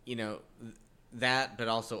 that, but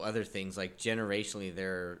also other things, like generationally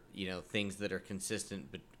there are, things that are consistent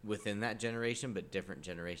but within that generation, but different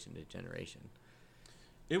generation to generation.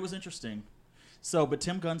 It was interesting. So, but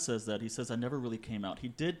Tim Gunn says that. He says, I never really came out. He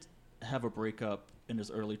did have a breakup in his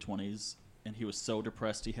early 20s, and he was so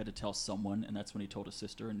depressed he had to tell someone, and that's when he told his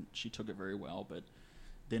sister, and she took it very well, but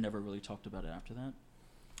they never really talked about it after that.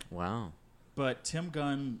 Wow. But Tim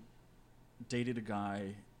Gunn dated a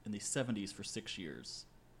guy in the 70s for 6 years,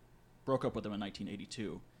 broke up with him in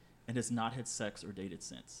 1982, and has not had sex or dated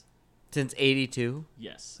since. Since 82?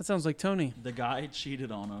 Yes. That sounds like Tony. The guy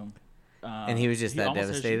cheated on him. And he was just that almost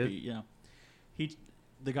has devastated? GP, yeah.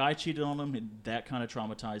 The guy cheated on him, and that kind of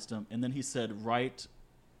traumatized him. And then he said right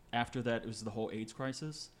after that, it was the whole AIDS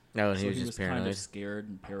crisis. No, and So he was just kind paranoid. of scared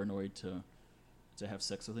and paranoid to have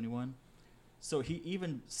sex with anyone. So he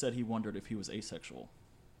even said he wondered if he was asexual.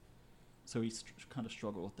 So he kind of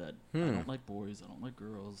struggled with that. I don't like boys. I don't like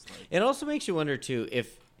girls. Like, It also makes you wonder too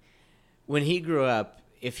if when he grew up,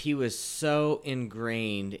 if he was so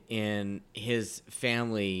ingrained in his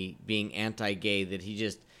family being anti-gay that he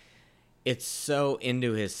just, it's so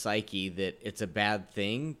into his psyche that it's a bad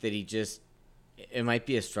thing that he just, it might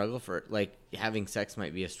be a struggle for, like having sex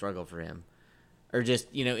might be a struggle for him. Or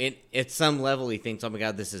just, you know, at some level he thinks, oh my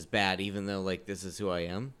God, this is bad, even though like this is who I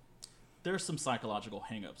am. there's some psychological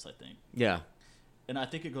hangups, I think. Yeah. And I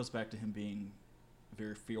think it goes back to him being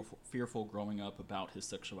very fearful growing up about his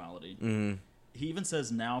sexuality. Mm-hmm. He even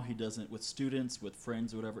says now he doesn't, with students, with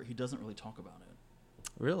friends, or whatever, he doesn't really talk about it.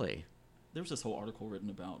 Really? There was this whole article written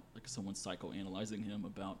about like someone psychoanalyzing him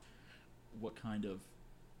about what kind of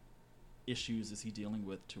issues is he dealing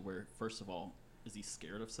with, to where, first of all, is he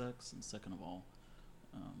scared of sex? And second of all,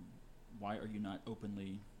 why are you not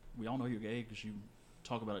openly, we all know you're gay because you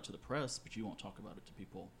talk about it to the press, but you won't talk about it to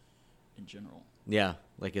people in general. Yeah,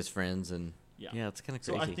 like his friends and Yeah. it's kind of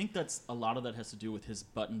So crazy. I think that's a lot of that has to do with his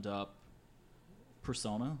buttoned up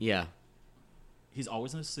persona. Yeah. He's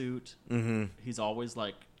always in a suit. Mm-hmm. He's always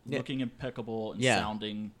like Yeah. looking impeccable and Yeah.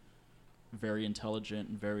 sounding very intelligent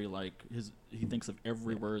and very like he thinks of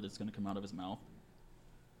every word that's going to come out of his mouth.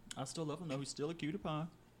 I still love him though. He's still a cutie pie.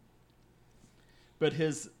 But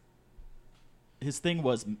his thing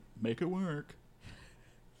was make it work.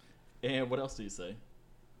 And what else do you say?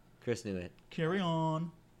 Chris knew it. Carry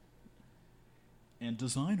on. And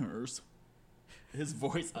designers. His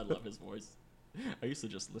voice, I love his voice. I used to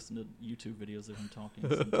just listen to YouTube videos of him talking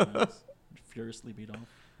sometimes. Furiously beat off.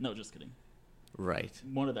 No, just kidding. Right.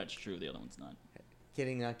 One of that's true, the other one's not.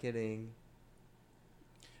 Kidding, not kidding.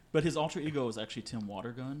 But his alter ego is actually Tim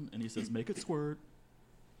Watergun, and he says, make it squirt.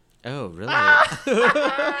 Oh, really?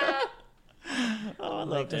 Oh, I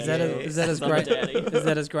love Is Daddy. that his Love Daddy. is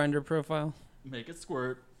that his Grindr profile? Make it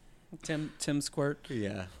squirt. Tim Squirt.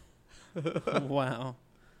 Yeah. Wow.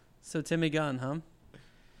 So Timmy Gunn, huh?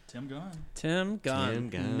 Tim Gunn. Tim Gunn. Tim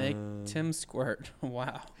Gunn. Make Tim squirt.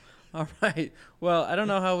 Wow. All right. Well, I don't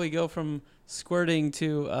know how we go from squirting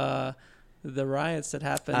to the riots that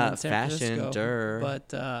happened in San fashion, Francisco.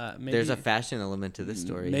 But maybe There's a fashion element to this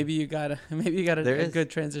story. Maybe you got a There is. good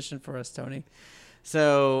transition for us, Tony.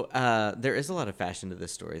 So there is a lot of fashion to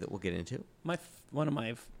this story that we'll get into. One of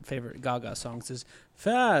my favorite Gaga songs is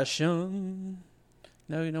 "Fashion."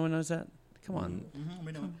 No, no one knows that. Come on, Mm-hmm,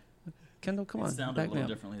 we know Kendall. Come it on, sounded back a me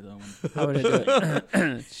little up. differently, though. How would I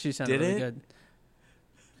do it? She sounded Did really it? good.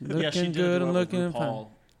 Yeah, she Looking did good a and duet with looking fine. RuPaul.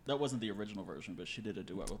 That wasn't the original version, but she did a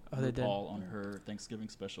duet with Oh, they did? RuPaul on her Thanksgiving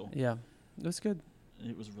special. Yeah, it was good.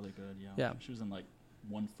 It was really good, yeah. Yeah. She was in like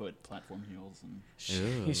 1 foot platform heels. And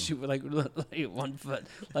Ooh. She was like 1 foot.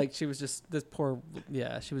 Like she was just this poor.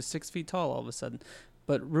 Yeah, she was 6 feet tall all of a sudden.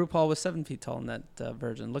 But RuPaul was 7 feet tall in that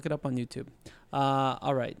version. Look it up on YouTube.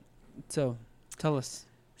 All right. So tell us.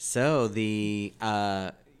 So the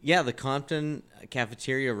Compton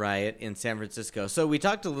cafeteria riot in San Francisco. So we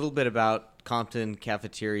talked a little bit about Compton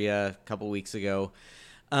cafeteria a couple weeks ago.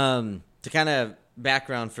 To kind of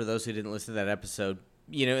background for those who didn't listen to that episode,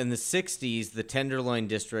 you know, in the 60s, the Tenderloin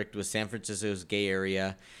District was San Francisco's gay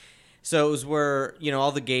area. So it was where, you know,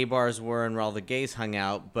 all the gay bars were and where all the gays hung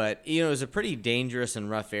out. But, you know, it was a pretty dangerous and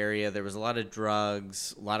rough area. There was a lot of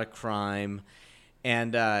drugs, a lot of crime.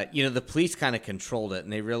 And, you know, the police kind of controlled it.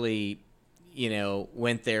 And they really, you know,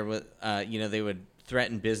 went there with, you know, they would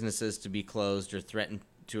threaten businesses to be closed or threaten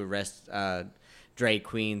to arrest drag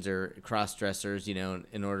queens or cross-dressers, you know,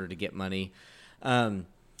 in order to get money.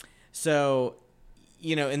 So,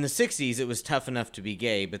 you know, in the 60s, it was tough enough to be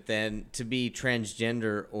gay, but then to be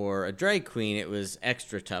transgender or a drag queen, it was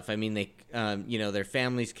extra tough. I mean, they, you know, their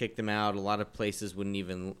families kicked them out. A lot of places wouldn't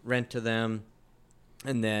even rent to them.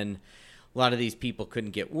 And then a lot of these people couldn't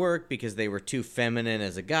get work because they were too feminine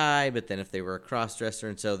as a guy, but then if they were a cross-dresser,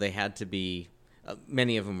 and so they had to be,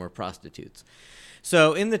 many of them were prostitutes.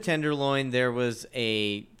 So in the Tenderloin, there was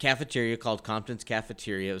a cafeteria called Compton's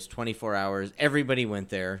Cafeteria. It was 24 hours. Everybody went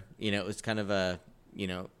there. You know, it was kind of a, you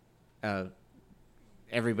know,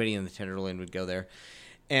 everybody in the Tenderloin would go there.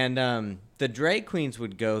 And the drag queens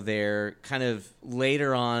would go there kind of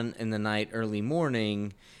later on in the night, early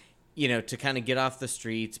morning, you know, to kind of get off the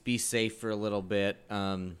streets, be safe for a little bit.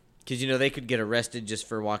 Because, you know, they could get arrested just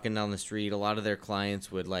for walking down the street. A lot of their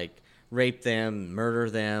clients would, like, rape them,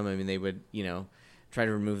 murder them. I mean, they would, you know, try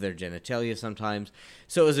to remove their genitalia sometimes.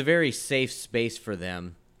 So it was a very safe space for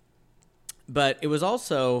them. But it was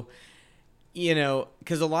also, you know,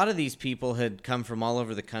 because a lot of these people had come from all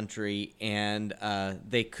over the country, and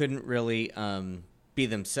they couldn't really, be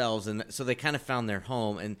themselves, and so they kind of found their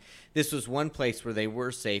home. And this was one place where they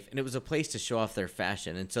were safe, and it was a place to show off their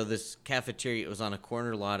fashion. And so this cafeteria, it was on a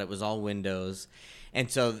corner lot, it was all windows, and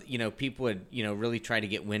so people would really try to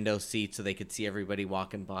get window seats so they could see everybody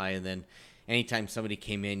walking by. And then anytime somebody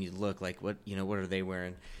came in, you'd look like, what are they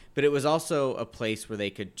wearing? But it was also a place where they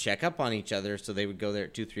could check up on each other. So they would go there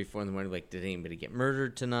at 2, 3, 4 in the morning. Like, did anybody get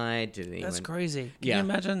murdered tonight? That's crazy. Can Yeah. you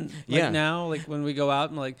imagine now, like when we go out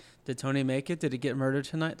and like, did Tony make it? Did he get murdered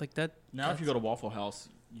tonight? Like that. Now, if you go to Waffle House,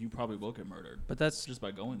 you probably will get murdered. But that's just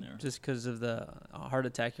by going there. Just because of the heart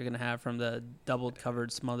attack you're going to have from the double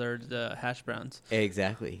covered, smothered hash browns.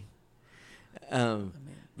 Exactly.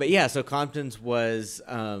 But yeah, so Compton's was,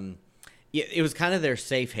 it was kind of their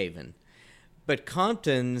safe haven. But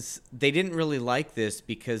Compton's, they didn't really like this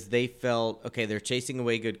because they felt, okay, they're chasing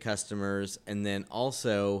away good customers, and then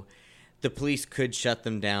also the police could shut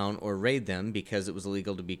them down or raid them because it was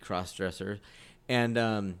illegal to be cross-dresser.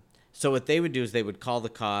 And so what they would do is they would call the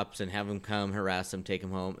cops and have them come, harass them, take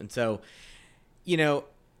them home. And so,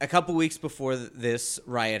 a couple weeks before this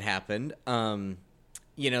riot happened,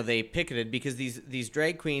 they picketed because these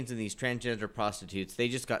drag queens and these transgender prostitutes, they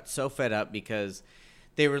just got so fed up because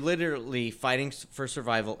they were literally fighting for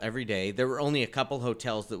survival every day. There were only a couple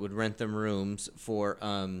hotels that would rent them rooms for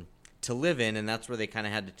to live in, and that's where they kind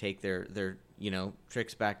of had to take their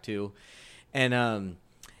tricks back to. And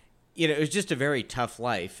it was just a very tough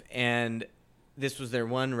life, and this was their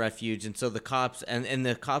one refuge. And so the cops and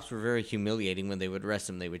the cops were very humiliating. When they would arrest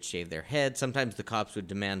them, they would shave their head. Sometimes the cops would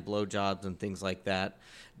demand blowjobs and things like that,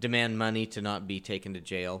 demand money to not be taken to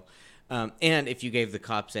jail. And if you gave the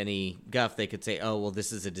cops any guff, they could say, oh, well,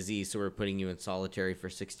 this is a disease, so we're putting you in solitary for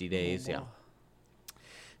 60 days. Oh, wow. Yeah.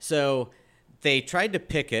 So they tried to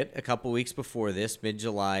picket a couple weeks before this,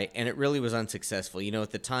 mid-July, and it really was unsuccessful.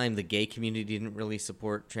 At the time, the gay community didn't really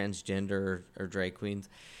support transgender or drag queens.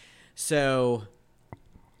 So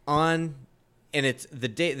and it's the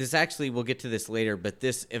day, this actually, we'll get to this later, but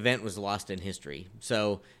this event was lost in history.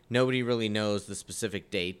 So nobody really knows the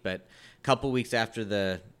specific date, but a couple weeks after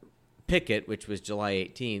the picket, which was July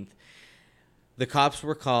 18th, the cops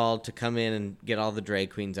were called to come in and get all the drag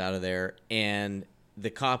queens out of there. And the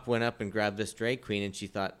cop went up and grabbed this drag queen, and she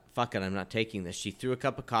thought, fuck it, I'm not taking this. She threw a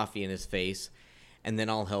cup of coffee in his face, and then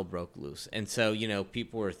all hell broke loose. And so,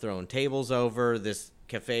 people were throwing tables over. This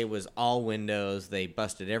cafe was all windows. They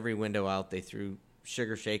busted every window out. They threw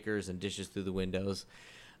sugar shakers and dishes through the windows.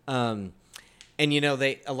 And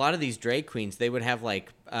a lot of these drag queens, they would have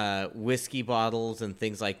like whiskey bottles and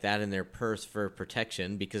things like that in their purse for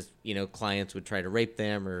protection because clients would try to rape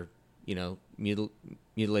them or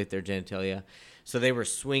mutilate their genitalia. So they were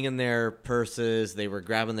swinging their purses, they were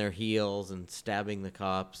grabbing their heels and stabbing the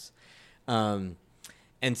cops.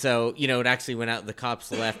 And so it actually went out. The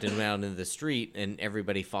cops left and went out into the street, and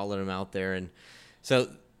everybody followed them out there. And so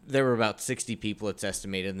there were about 60 people, it's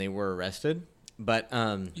estimated, and they were arrested. But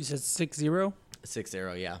you said 6-0?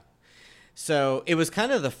 6-0, yeah. So it was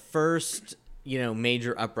kind of the first,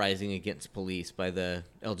 major uprising against police by the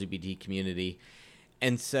LGBT community.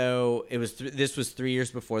 And so it was. This was 3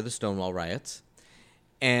 years before the Stonewall riots.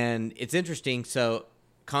 And it's interesting. So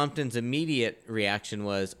Compton's immediate reaction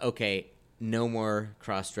was, okay, no more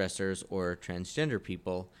cross-dressers or transgender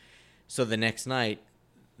people. So the next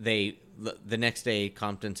day,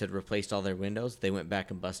 Compton's had replaced all their windows. They went back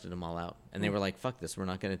and busted them all out. And they were like, fuck this, we're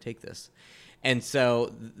not going to take this. And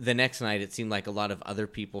so the next night, it seemed like a lot of other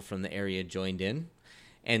people from the area joined in.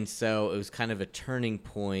 And so it was kind of a turning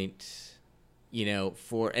point,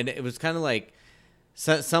 and it was kind of like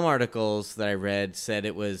some articles that I read said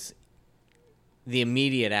it was the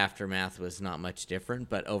immediate aftermath was not much different,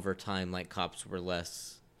 but over time, like cops were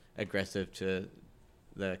less aggressive to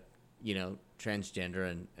the,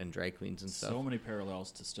 transgender and drag queens and stuff. So many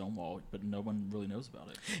parallels to Stonewall, but no one really knows about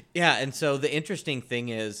it. Yeah, and so the interesting thing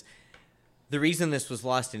is, the reason this was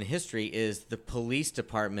lost in history is the police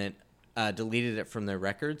department deleted it from their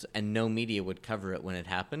records, and no media would cover it when it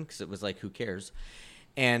happened because it was like, who cares?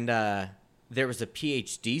 And there was a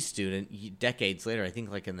PhD student decades later, I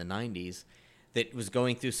think like in the 90s, that was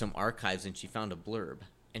going through some archives, and she found a blurb.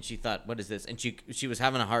 And she thought, what is this? And she was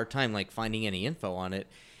having a hard time like finding any info on it.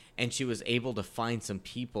 And she was able to find some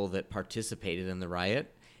people that participated in the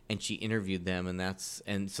riot, and she interviewed them.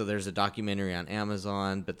 And so there's a documentary on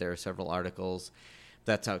Amazon, but there are several articles.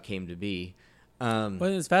 That's how it came to be. Well,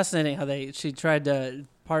 it's fascinating how she tried to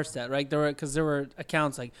parse that, right? Because there were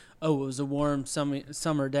accounts like, oh, it was a warm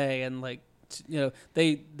summer day, and like,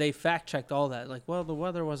 they fact checked all that. Like, well, the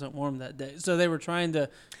weather wasn't warm that day, so they were trying to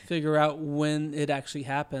figure out when it actually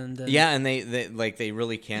happened. And they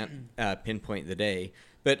really can't pinpoint the day.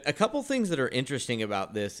 But a couple things that are interesting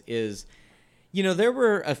about this is, there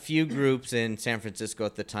were a few groups in San Francisco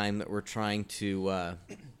at the time that were trying to,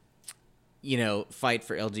 fight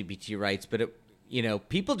for LGBT rights, but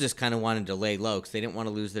people just kind of wanted to lay low because they didn't want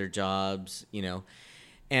to lose their jobs,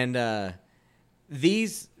 and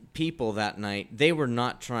these people that night, they were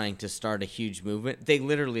not trying to start a huge movement. They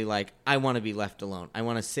literally I want to be left alone. I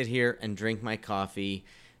want to sit here and drink my coffee.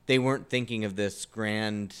 They weren't thinking of this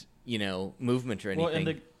grand, movement or anything.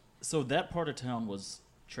 Well, so that part of town was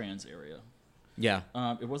trans area. Yeah.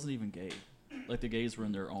 It wasn't even gay. Like the gays were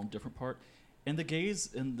in their own different part. And the gays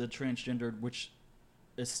and the transgendered, which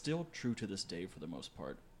is still true to this day for the most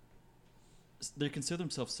part, they consider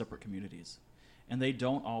themselves separate communities. And they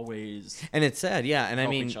don't always and it's sad, yeah. And help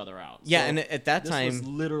I mean, each other out. Yeah, so and at that time, this was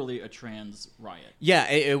literally a trans riot.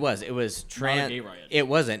 Yeah, it was. It was trans. Not a gay riot. It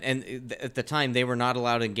wasn't. And at the time, they were not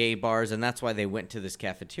allowed in gay bars, and that's why they went to this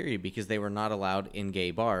cafeteria, because they were not allowed in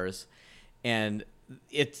gay bars. And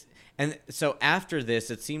so after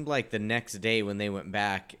this, it seemed like the next day when they went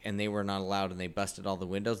back and they were not allowed and they busted all the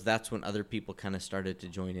windows, that's when other people kind of started to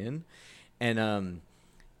join in. And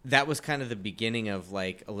that was kind of the beginning of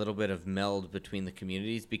a little bit of meld between the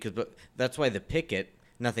communities, but that's why the picket,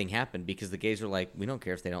 nothing happened, because the gays were like, we don't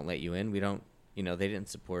care if they don't let you in. We don't, they didn't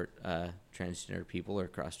support transgender people or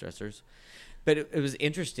cross-dressers. But it was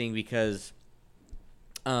interesting because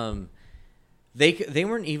they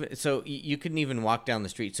weren't even, so you couldn't even walk down the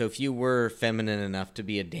street. So if you were feminine enough to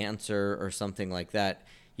be a dancer or something like that,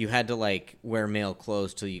 you had to wear male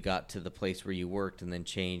clothes till you got to the place where you worked, and then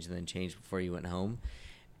change before you went home.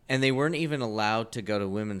 And they weren't even allowed to go to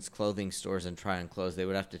women's clothing stores and try on clothes. They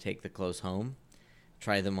would have to take the clothes home,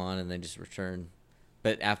 try them on, and then just return.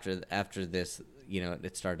 But after this,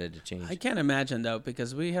 it started to change. I can't imagine, though,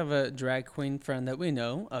 because we have a drag queen friend that we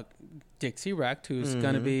know, Dixie Wrecked, who's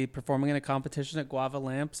going to be performing in a competition at Guava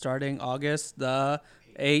Lamp starting August the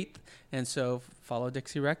 8th. And so follow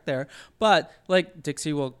Dixie Wrecked there. But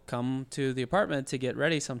Dixie will come to the apartment to get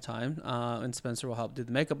ready sometime, and Spencer will help do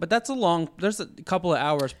the makeup. But there's a couple of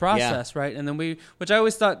hours process, right? And then which I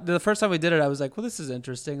always thought, the first time we did it, I was like, well, this is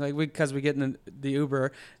interesting. Because we get in the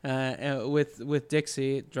Uber with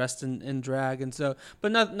Dixie dressed in drag. And so,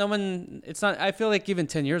 but no one, it's not, I feel like even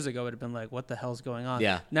 10 years ago, it would have been like, what the hell's going on?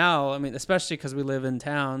 Yeah. Now, I mean, especially because we live in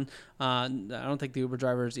town, I don't think the Uber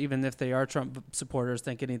drivers, even if they are Trump supporters,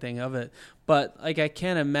 think anything of it. But I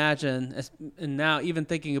can't imagine, and now even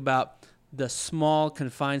thinking about the small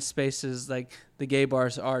confined spaces like the gay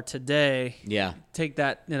bars are today. Yeah. Take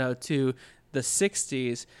that, to the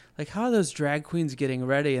 60s. How are those drag queens getting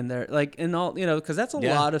ready? And they're in all, because that's a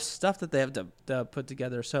lot of stuff that they have to put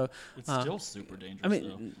together. So it's still super dangerous. I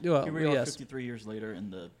mean, well, here we are, yes. 53 years later,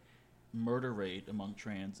 and the murder rate among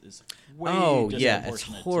trans is way it's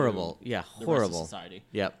horrible. Yeah, the horrible. rest of society.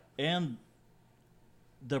 Yep. And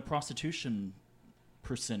the prostitution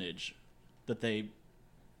percentage that they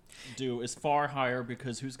do is far higher,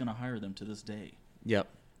 because who's going to hire them to this day? Yep.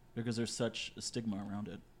 Because there's such a stigma around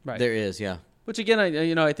it. Right. There is, yeah. Which again,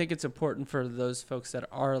 I think it's important for those folks that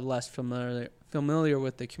are less familiar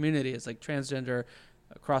with the community. It's transgender,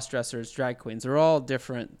 cross-dressers, drag queens. They're all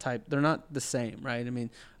different type. They're not the same, right? I mean,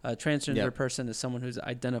 a transgender person is someone who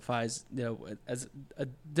identifies, as a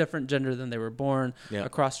different gender than they were born. Yep. A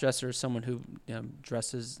cross-dresser is someone who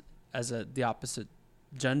dresses as the opposite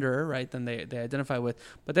gender, right, than they identify with.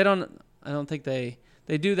 But I don't think they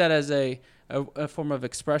do that as a form of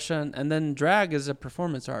expression. And then drag is a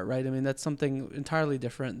performance art, right? I mean, that's something entirely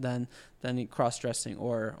different than cross-dressing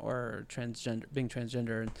or transgender, being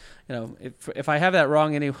transgender. And if I have that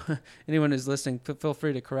wrong, anyone who's listening, feel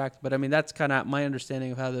free to correct. But I mean, that's kind of my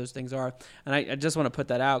understanding of how those things are. And I just want to put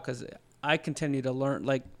that out because I continue to learn,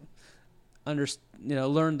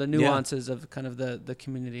 learn the nuances of kind of the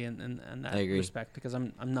community and that respect, because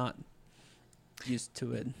I'm not used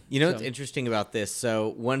to it. What's interesting about this? So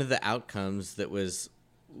one of the outcomes that was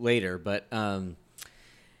later, but at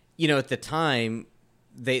the time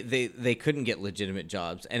they couldn't get legitimate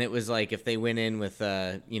jobs, and it was if they went in with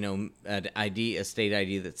a state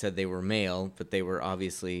ID that said they were male, but they were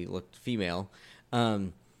obviously looked female.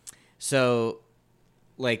 So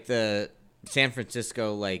the San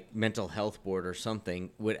Francisco mental health board or something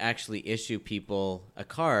would actually issue people a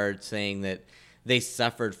card saying that they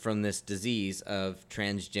suffered from this disease of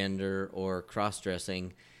transgender or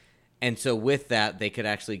cross-dressing. And so with that, they could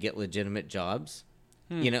actually get legitimate jobs,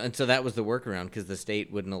 and so that was the workaround, because the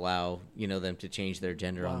state wouldn't allow, them to change their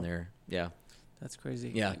gender on there. Yeah. That's crazy.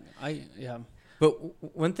 Yeah.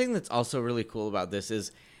 But one thing that's also really cool about this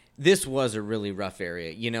is this was a really rough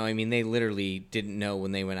area. They literally didn't know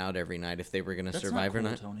when they went out every night if they were going to survive or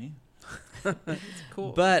not. Tony. It's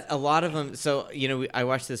cool. But a lot of them. So I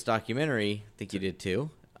watched this documentary. I think you did too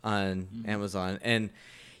on Amazon, and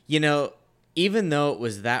even though it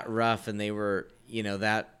was that rough and they were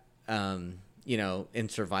that in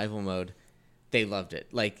survival mode, they loved it.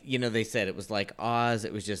 Like they said it was like Oz.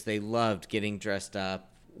 It was just they loved getting dressed up,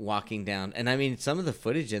 walking down, and I mean some of the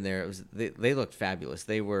footage in there. It was they looked fabulous.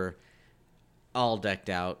 They were all decked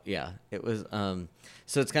out. Yeah, it was.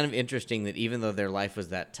 So it's kind of interesting that even though their life was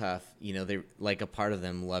that tough, they like a part of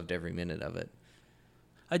them loved every minute of it.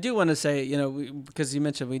 I do want to say, because you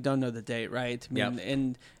mentioned we don't know the date, right? I mean,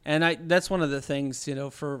 Yep. and that's one of the things,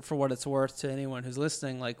 for what it's worth to anyone who's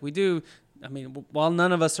listening. Like we do. I mean, while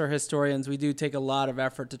none of us are historians, we do take a lot of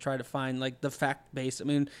effort to try to find like the fact base. I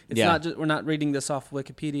mean, it's not just we're not reading this off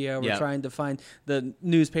Wikipedia. We're trying to find the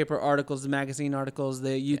newspaper articles, the magazine articles, the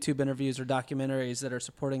YouTube interviews or documentaries that are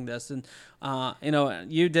supporting this. And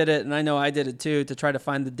you did it, and I know I did it too, to try to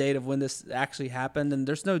find the date of when this actually happened. And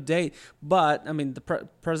there's no date, but I mean,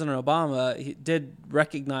 President Obama he did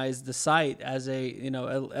recognize the site as a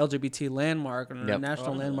LGBT landmark or a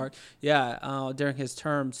national landmark. Yeah, during his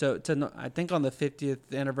term. So I think on the 50th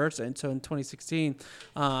anniversary, and so in 2016.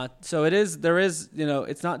 So there is,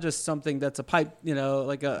 it's not just something that's a pipe,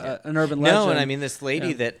 like an urban legend. No, and I mean this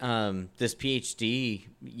lady that this PhD,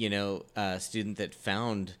 student that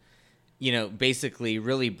found, basically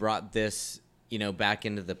really brought this, back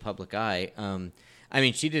into the public eye. I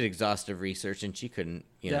mean, she did exhaustive research, and she couldn't,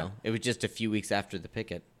 it was just a few weeks after the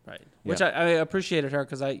picket. Right. Which I appreciated her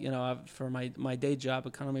because for my day job,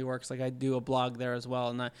 Economy Works, like I do a blog there as well.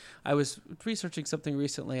 And I was researching something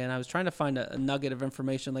recently and I was trying to find a nugget of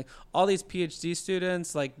information. Like all these PhD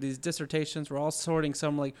students, like these dissertations were all sorting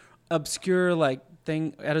some like obscure like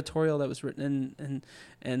editorial that was written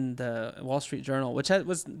in the Wall Street Journal, which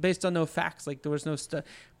was based on no facts. Like there was no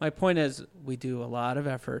my point is we do a lot of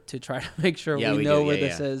effort to try to make sure we know where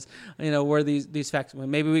this is, where these facts,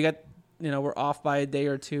 maybe we got, we're off by a day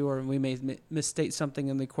or two, or we may misstate something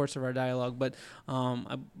in the course of our dialogue. But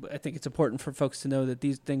I think it's important for folks to know that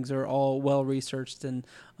these things are all well researched and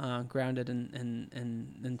grounded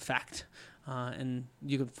in fact. And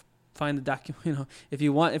you can find the document. If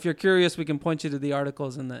you're curious, we can point you to the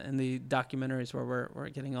articles and the documentaries where we're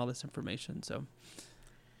getting all this information. So,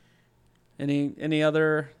 any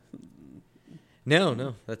other?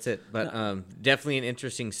 No, that's it. But definitely an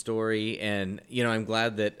interesting story, and I'm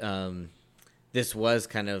glad that this was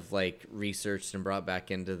kind of like researched and brought back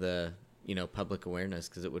into the public awareness,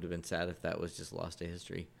 because it would have been sad if that was just lost to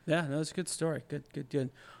history. Yeah, no, it's a good story. Good.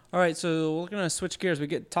 All right, so we're going to switch gears. We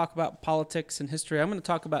get to talk about politics and history. I'm going to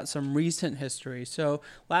talk about some recent history. So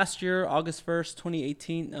last year, August 1st,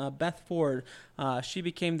 2018, Beth Ford, she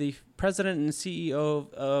became the president and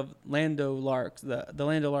CEO of Lando Larks, the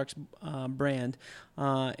Lando Larks brand.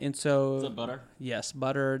 And so, is it butter? Yes,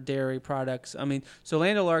 butter, dairy products. I mean, so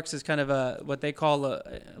Lando Larks is kind of what they call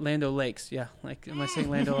Lando Lakes. Yeah, like, am I saying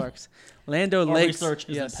Lando Larks? Lando Our Lakes. research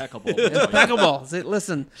is yes. impeccable. Impeccable.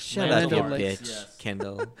 Listen, Shut up, you Lando Lakes. bitch, Yes.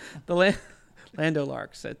 Kendall. The Lando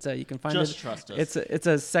Larks. It's you can find Just it. trust us. It's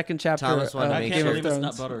a second chapter. Thomas wanted to I make can't sure- believe it's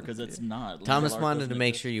not butter because it's not. Thomas Lark wanted doesn't to make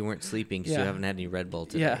exist. sure you weren't sleeping, because Yeah. you haven't had any Red Bull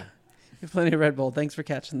today. Yeah. Plenty of Red Bull. Thanks for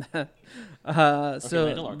catching that. So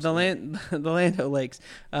Lando Larks, the Lando Lakes.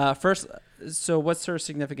 First, so what's her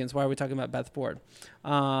significance? Why are we talking about Beth Ford?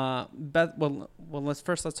 Let's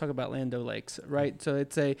talk about Lando Lakes, right? So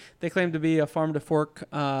they claim to be a farm to fork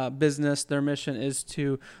business. Their mission is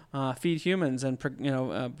to feed humans and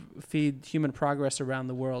feed human progress around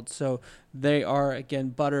the world. So they are, again,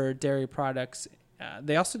 butter, dairy products.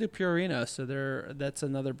 They also do Purina, so that's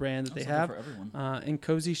another brand that they have. For everyone. And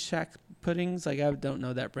Cozy Shack puddings, like I don't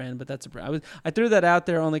know that brand, but that's a brand. I threw that out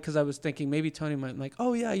there only because I was thinking maybe Tony might like.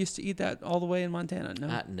 Oh yeah, I used to eat that all the way in Montana.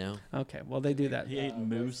 No. No. Okay, well they do that. He ate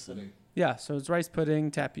moose and Yeah, so it's rice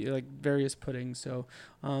pudding, like various puddings. So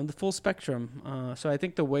the full spectrum. So I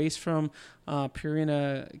think the waste from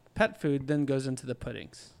Purina pet food then goes into the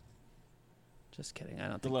puddings. Just kidding. I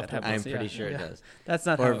don't think that leftovers. happens. I'm pretty sure it does. That's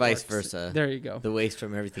not Or how it vice works. versa. There you go. The waste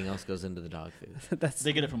from everything else goes into the dog food.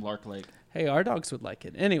 they get it from Lark Lake. Hey, our dogs would like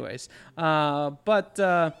it. Anyways, so on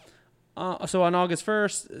August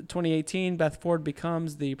 1st, 2018, Beth Ford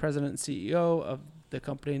becomes the president and CEO of the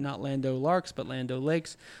company, not Lando Larks, but Lando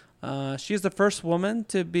Lakes. She is the first woman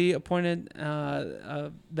to be appointed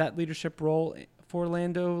that leadership role for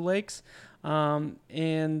Lando Lakes.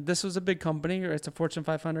 And this was a big company. It's a Fortune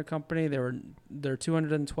 500 company. They're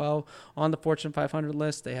 212 on the Fortune 500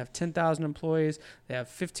 list. They have 10,000 employees. They have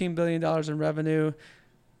 $15 billion in revenue.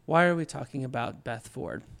 Why are we talking about Beth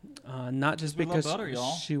Ford? not just We love because butter,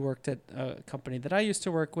 y'all. she worked at a company that I used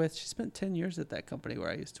to work with. She spent 10 years at that company where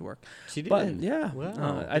I used to work. She did. But yeah,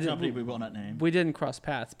 Wow. I The company didn't. we will not name. We didn't cross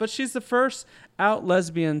paths, but she's the first out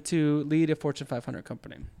lesbian to lead a Fortune 500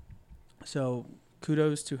 company. So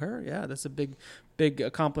kudos to her. Yeah, that's a big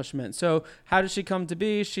accomplishment. So how did she come to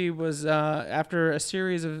be? She was after a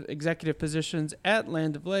series of executive positions at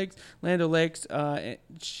Land O'Lakes.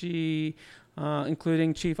 She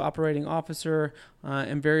including chief operating officer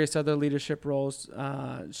and various other leadership roles.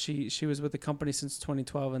 She was with the company since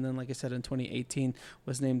 2012, and then, like I said, in 2018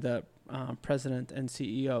 was named the president and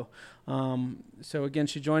CEO. So again,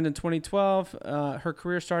 she joined in 2012. Her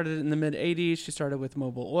career started in the mid 80s. She started with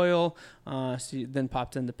Mobil Oil. She then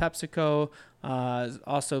popped into PepsiCo.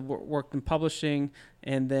 Also worked in publishing,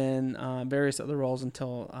 and then various other roles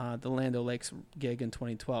until the Land O'Lakes gig in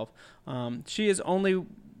 2012. She is only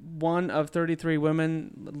one of 33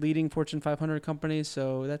 women leading Fortune 500 companies,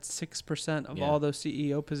 so that's 6% of all those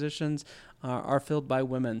CEO positions are filled by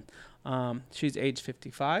women. She's age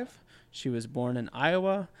 55. She was born in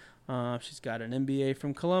Iowa. She's got an MBA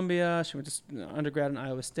from Columbia. She went to undergrad in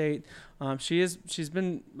Iowa State. She's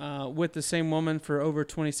been with the same woman for over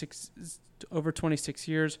 26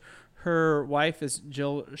 years. Her wife is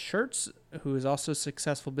Jill Schertz, who is also a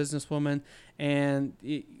successful businesswoman. And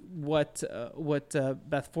what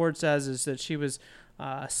Beth Ford says is that she was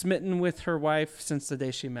smitten with her wife since the day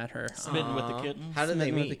she met her. Smitten with the kitten. How did they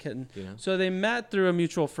Smitten meet? with the kitten. You know? So they met through a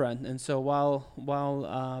mutual friend. And so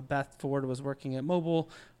while Beth Ford was working at Mobil,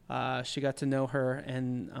 she got to know her,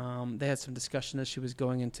 and they had some discussion as she was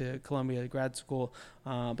going into Columbia grad school.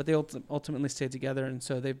 But they ultimately stayed together, and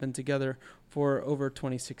so they've been together for over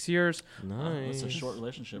 26 years. Nice. It's a short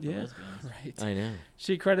relationship for lesbians. Right. I know.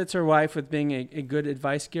 She credits her wife with being a good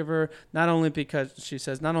advice giver, not only because she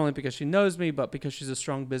knows me, but because she's a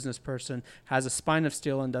strong business person, has a spine of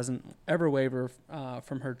steel, and doesn't ever waver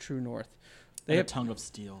from her true north. They have a tongue of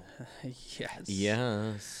steel. Yes.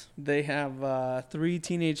 Yes. They have 3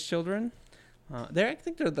 teenage children. I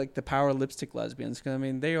think they're like the power lipstick lesbians. 'Cause, I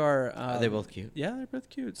mean, they are. Are they both cute? Yeah, they're both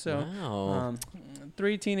cute. So, Wow.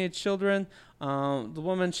 3 teenage children. The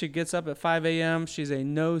woman, she gets up at 5 a.m. She's a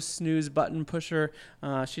no snooze button pusher.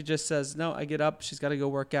 She just says, no, I get up. She's got to go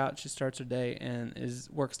work out. She starts her day and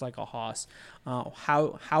works like a hoss.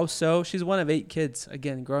 How so? She's one of 8 kids,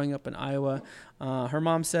 again, growing up in Iowa. Her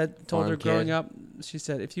mom told her growing up, she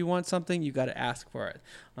said, if you want something, you got to ask for it.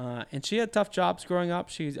 And she had tough jobs growing up.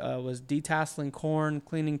 She was detasseling corn,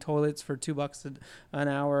 cleaning toilets for $2 an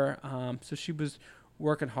hour. So she was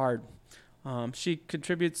working hard. She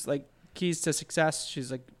contributes keys to success.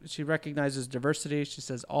 She recognizes diversity. She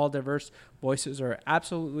says all diverse voices are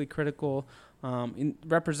absolutely critical.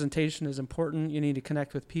 Representation is important. You need to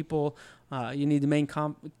connect with people. You need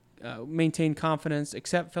to maintain confidence,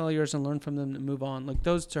 accept failures, and learn from them to move on.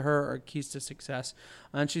 Those to her are keys to success.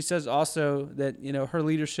 And she says also that her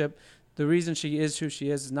leadership, the reason she is who she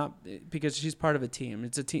is not because she's part of a team.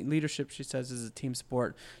 It's a team. Leadership, she says, is a team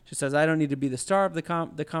sport. She says, I don't need to be the star of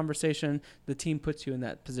the conversation. The team puts you in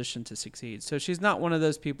that position to succeed. So she's not one of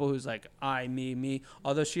those people who's like, I, me,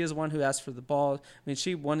 although she is one who asked for the ball. I mean,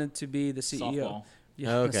 she wanted to be the CEO. Softball.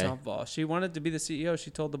 Yeah, Okay. softball. She wanted to be the CEO.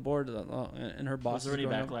 She told the board and her boss. Was there any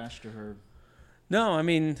backlash to her? No, I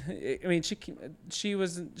mean,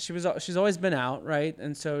 she's always been out, right?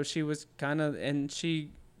 And so she was and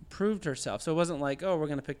she proved herself. So it wasn't like, oh, we're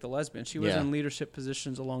going to pick the lesbian. She was in leadership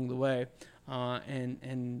positions along the way,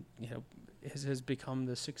 and has become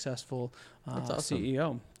the successful awesome.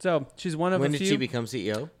 CEO. So she's one of When a did few. she become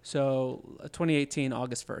CEO? So 2018,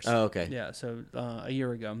 August 1st. Oh, okay. Yeah, so a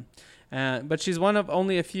year ago. But she's one of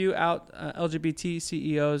only a few out LGBT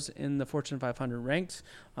CEOs in the Fortune 500 ranks.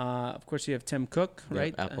 Of course, you have Tim Cook,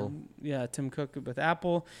 right? Apple. Tim Cook with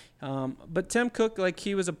Apple. But Tim Cook,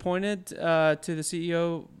 he was appointed to the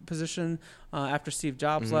CEO position after Steve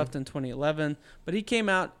Jobs left in 2011. But he came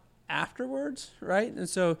out afterwards, right? And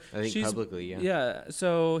so I think publicly, yeah. Yeah,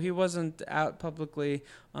 so he wasn't out publicly.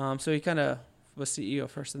 So he kind of was CEO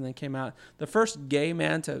first and then came out. The first gay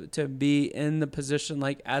man to be in the position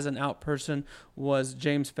as an out person was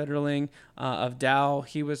James Federling of Dow.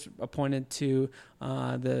 He was appointed to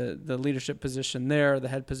the leadership position there, the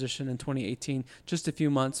head position in 2018, just a few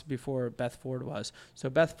months before Beth Ford was. So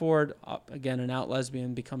Beth Ford, again, an out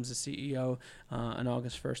lesbian, becomes the CEO on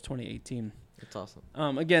August 1st, 2018. That's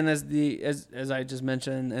awesome. Again, as I just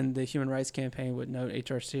mentioned, and the Human Rights Campaign would note,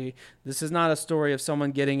 HRC, this is not a story of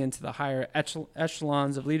someone getting into the higher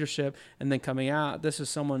echelons of leadership and then coming out. This is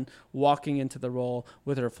someone walking into the role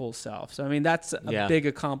with her full self. So I mean, that's a big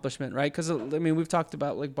accomplishment, right? Because I mean, we've talked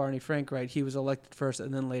about like Barney Frank, right? He was elected first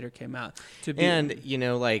and then later came out to be. And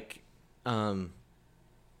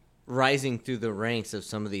rising through the ranks of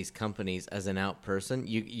some of these companies as an out person,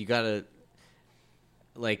 you gotta,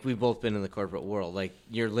 like, we've both been in the corporate world, like,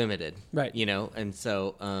 you're limited, right? And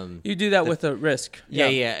so you do that with a risk. Yeah,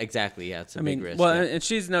 exactly. Yeah, it's a big risk. Well, and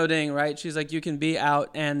she's noting, right? She's like, you can be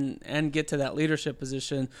out and get to that leadership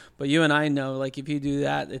position, but you and I know, like, if you do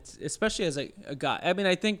that, it's especially as a guy. I mean,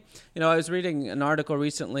 I think, I was reading an article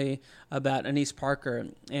recently about Anise Parker,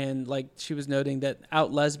 and like she was noting that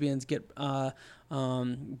out lesbians get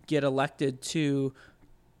elected to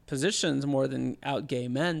positions more than out gay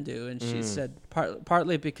men do, and she said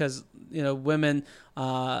partly because women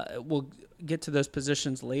will get to those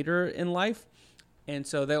positions later in life, and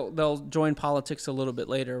so they'll join politics a little bit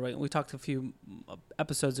later. Right? We talked a few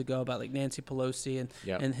episodes ago about like Nancy Pelosi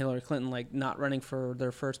and Hillary Clinton, like not running for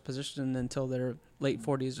their first position until their late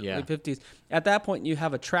 40s or late 50s. At that point, you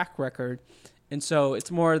have a track record. And so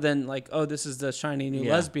it's more than like, oh, this is the shiny new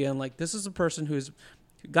lesbian. Like, this is a person who's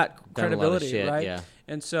got credibility, right? Yeah.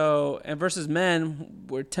 And so, and versus men,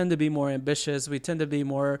 we tend to be more ambitious. We tend to be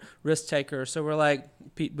more risk takers. So we're like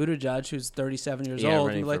Pete Buttigieg, who's 37 years old.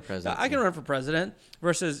 Running like, for president. I can run for president.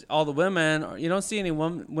 Versus all the women, you don't see any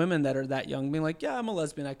women that are that young being like, yeah, I'm a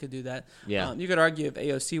lesbian, I could do that. Yeah. You could argue if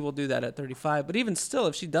AOC will do that at 35, but even still,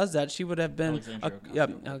 if she does that, she would have been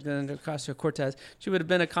Alexandria Ocasio-Cortez. She would have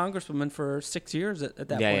been a congresswoman for 6 years at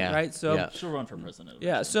that point, right? So she'll run for president.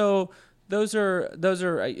 Yeah. So those are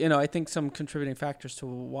I think some contributing factors to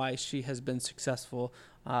why she has been successful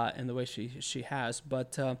in the way she has.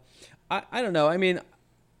 But I don't know. I mean,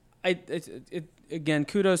 again,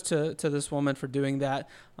 kudos to this woman for doing that.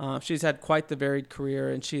 She's had quite the varied career,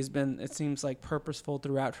 and she's been, it seems like, purposeful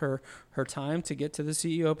throughout her time to get to the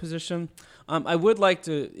CEO position. I would like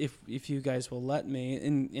to, if you guys will let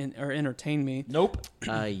me or entertain me. Nope.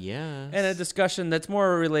 Yeah. And a discussion that's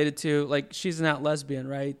more related to, like, she's an out lesbian,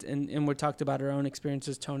 right? And we talked about her own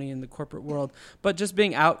experiences, Tony, in the corporate world. But just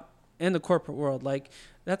being out in the corporate world, like,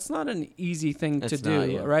 that's not an easy thing to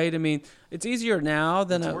do, right? I mean, it's easier now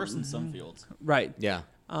than it's worse in some fields. Right. Yeah.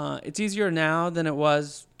 It's easier now than it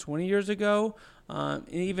was 20 years ago.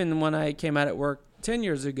 Even when I came out at work 10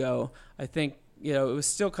 years ago, I think, it was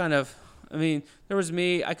still kind of, I mean, there was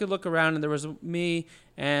me. I could look around and there was me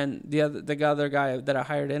and the other guy that I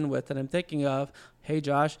hired in with that I'm thinking of. Hey,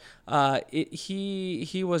 Josh,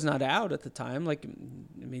 he was not out at the time. Like,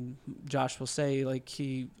 I mean, Josh will say, like,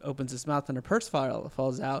 he opens his mouth and a purse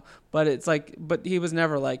falls out. But it's like, but he was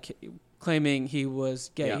never, like, claiming he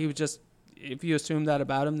was gay. Yeah. He was just, if you assume that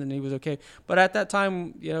about him, then he was okay. But at that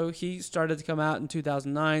time, he started to come out in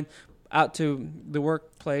 2009, out to the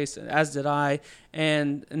workplace, as did I.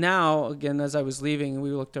 And now, again, as I was leaving,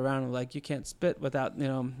 we looked around and like, you can't spit without,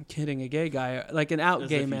 hitting a gay guy, like an out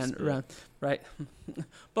gay man around, right?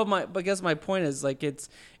 But I guess my point is, like, it's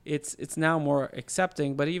now more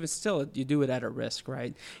accepting, but even still, you do it at a risk,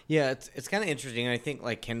 right? Yeah, it's kind of interesting. I think,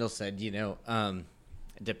 like Kendall said, it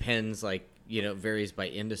depends, like, varies by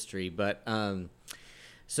industry. But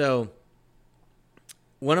so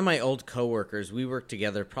one of my old coworkers, we worked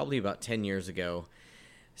together probably about 10 years ago.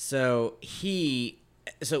 So we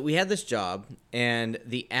had this job, and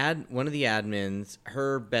one of the admins,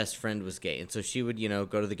 her best friend was gay, and so she would,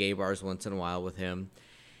 go to the gay bars once in a while with him.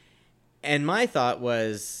 And my thought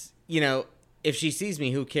was, if she sees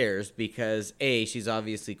me, who cares? Because A, she's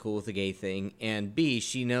obviously cool with the gay thing, and B,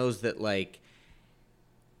 she knows that, like,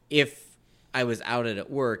 if I was outed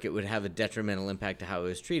at work, it would have a detrimental impact to how I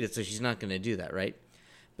was treated, so she's not going to do that, right?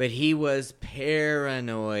 But he was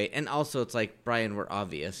paranoid, and also it's like, Brian, we're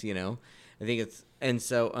obvious, I think it's, and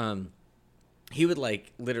so he would,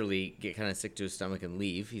 like, literally get kind of sick to his stomach and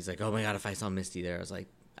leave. He's like, oh my God, if I saw Misty there, I was like,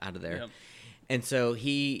 out of there. Yep. And so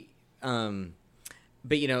he,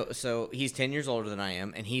 but so he's 10 years older than I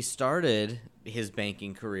am, and he started his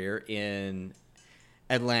banking career in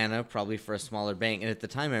Atlanta, probably for a smaller bank. And at the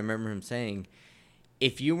time, I remember him saying,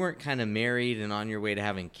 if you weren't kind of married and on your way to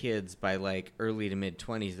having kids by, like, early to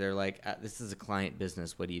mid-20s, they're like, this is a client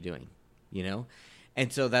business. What are you doing?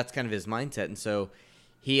 And so that's kind of his mindset. And so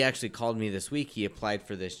he actually called me this week. He applied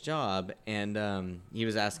for this job, and he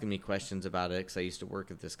was asking me questions about it because I used to work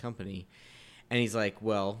at this company. And he's like,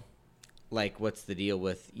 well, like, what's the deal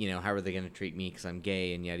with, how are they going to treat me because I'm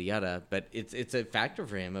gay and yada, yada. But it's a factor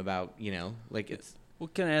for him about, like, it's... Well,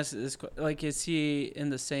 can I ask this? Like, is he in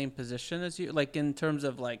the same position as you? Like, in terms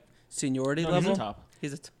of like seniority No, level? he's a top.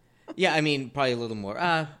 He's Yeah, I mean, probably a little more.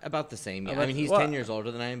 About the same. Yeah. I mean, he's 10 years older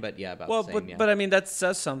than I am, but yeah, about the same. but I mean that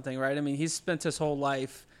says something, right? I mean, he's spent his whole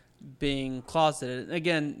life being closeted.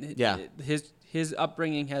 Again, Yeah. his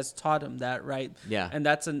upbringing has taught him that, right? Yeah. And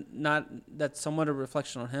that's that's somewhat a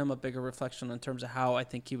reflection on him, a bigger reflection in terms of how I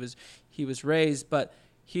think he was raised, but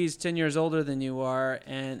he's 10 years older than you are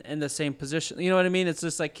and in the same position. You know what I mean? It's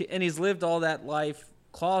just like, and he's lived all that life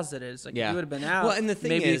closeted. It's like, if you would have been out, well, and the thing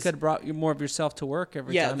maybe is, you could have brought more of yourself to work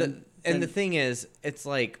every time. And the thing is, it's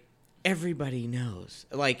like everybody knows,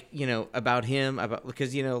 like, about him,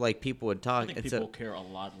 because, like, people would talk. I think people care a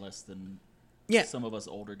lot less than some of us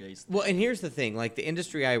older gays. Well, and here's the thing, like, the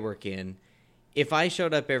industry I work in, if I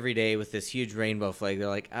showed up every day with this huge rainbow flag, they're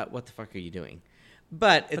like, what the fuck are you doing?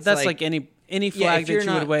 But that's like any flag that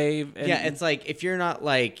you would wave. It's like, if you're not,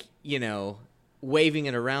 like, waving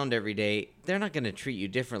it around every day, they're not going to treat you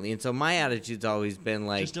differently. And so my attitude's always been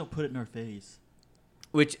like, just don't put it in our face.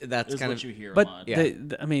 Which that's is kind what of you hear. But a lot.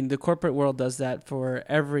 I mean, the corporate world does that for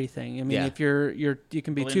everything. I mean, if you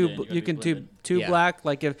can be too black.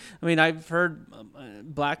 Like I've heard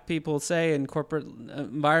black people say in corporate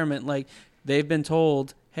environment, like they've been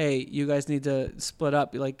told, hey, you guys need to split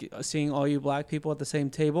up. Like seeing all you black people at the same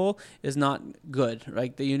table is not good,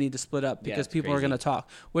 right? That you need to split up because people are going to talk.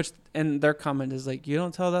 And their comment is like, you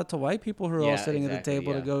don't tell that to white people who are all sitting at the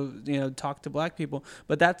table to go, talk to black people.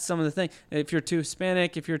 But that's some of the thing. If you're too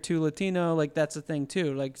Hispanic, if you're too Latino, like that's a thing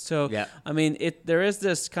too. Like so, I mean, there is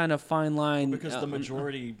this kind of fine line because the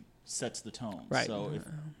majority sets the tone. Right. So if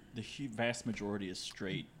the vast majority is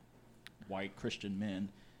straight, white Christian men,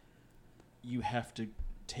 you have to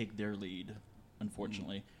take their lead,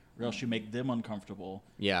 unfortunately, or else you make them uncomfortable.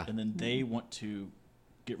 Yeah. And then they want to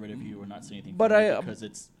get rid of you or not say anything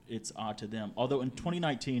because it's odd to them. Although in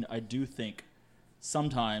 2019, I do think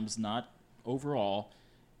sometimes, not overall,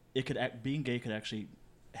 being gay could actually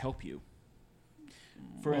help you.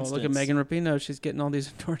 For instance, look at Megan Rapinoe. She's getting all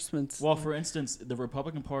these endorsements. Well, for instance, the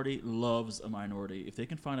Republican Party loves a minority. If they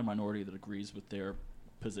can find a minority that agrees with their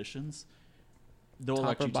positions, they'll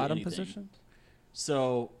elect you to anything. Position?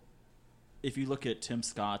 So, if you look at Tim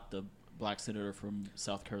Scott, the black senator from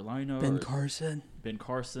South Carolina, Ben Carson,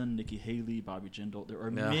 Nikki Haley, Bobby Jindal, there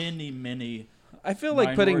are many. I feel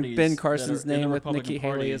like putting Ben Carson's name with Nikki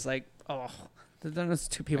Haley is like, those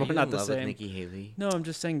two people are not the same. Nikki Haley? No, I'm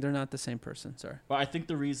just saying they're not the same person. Sorry. But I think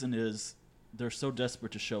the reason is they're so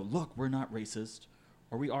desperate to show, look, we're not racist,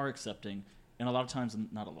 or we are accepting. And a lot of times,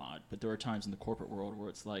 not a lot, but there are times in the corporate world where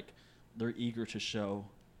it's like they're eager to show,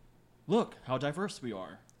 look how diverse we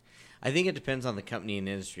are. I think it depends on the company and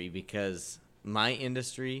industry, because my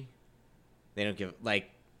industry, they don't give, like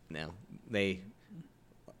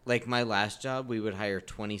my last job, we would hire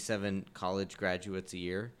 27 college graduates a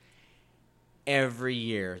year. Every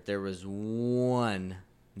year there was one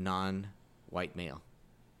non-white male.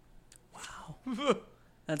 Wow.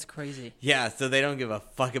 That's crazy. Yeah, so they don't give a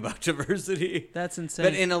fuck about diversity. That's insane.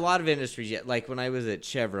 But in a lot of industries, like when I was at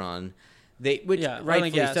Chevron,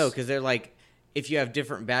 rightfully so, because they're like, if you have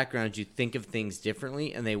different backgrounds, you think of things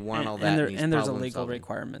differently, and they want all that. And there's a legal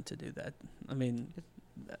requirement to do that. I mean,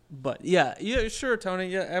 but yeah, sure, Tony,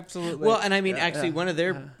 yeah, absolutely. Well, and I mean, actually, one of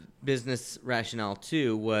their business rationale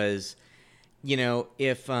too was,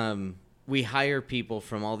 if we hire people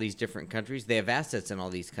from all these different countries, they have assets in all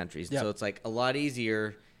these countries, so it's like a lot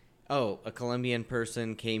easier. Oh, a Colombian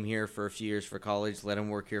person came here for a few years for college, let him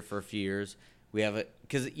work here for a few years. We have it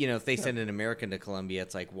because if they send an American to Colombia,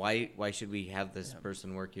 it's like why should we have this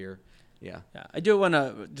person work here? Yeah. I do want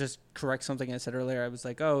to just correct something I said earlier. I was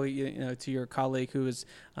like, to your colleague who was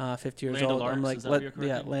 50 years old. I'm like,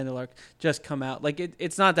 Land O'Lark, just come out. Like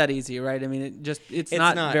it's not that easy, right? I mean, it's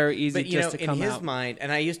not very easy just to come out. In his mind, and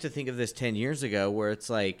I used to think of this 10 years ago, where it's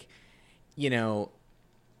like, you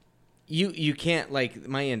can't, like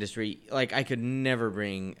my industry, like I could never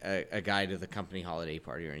bring a guy to the company holiday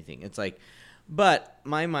party or anything. It's like. But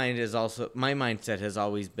my mindset has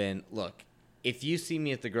always been, look, if you see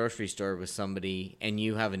me at the grocery store with somebody and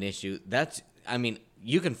you have an issue,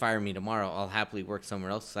 you can fire me tomorrow. I'll happily work somewhere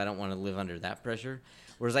else because I don't want to live under that pressure.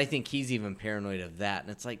 Whereas I think he's even paranoid of that.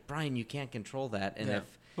 And it's like, Brian, you can't control that. And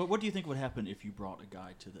But what do you think would happen if you brought a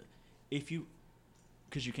guy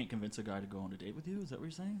because you can't convince a guy to go on a date with you? Is that what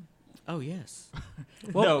you're saying? Oh, yes.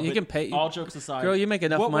 Well, you can pay. All jokes aside. Girl, you make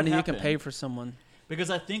enough money, you can pay for someone. Because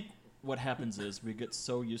I think what happens is we get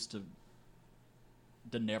so used to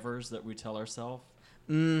the nevers that we tell ourselves.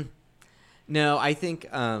 No, I think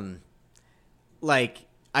I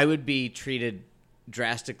would be treated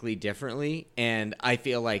drastically differently, and I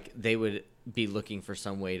feel like they would be looking for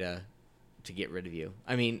some way to get rid of you.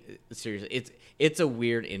 I mean, seriously, it's a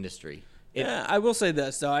weird industry. Yeah, I will say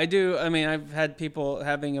this though. I've had people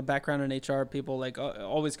having a background in HR. People like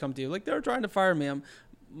always come to you like they're trying to fire me.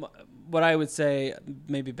 What I would say,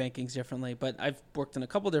 maybe banking's differently, but I've worked in a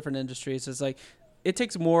couple different industries. It's like it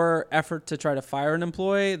takes more effort to try to fire an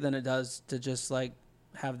employee than it does to just like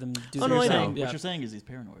have them do So their you're job. saying, Yeah. what you're saying is he's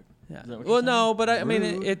paranoid. Yeah. Is that what Well, you're no, saying? but I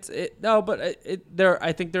mean, Rude. there.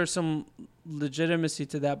 I think there's some legitimacy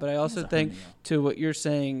to that, but I also It's a think hernia. to what you're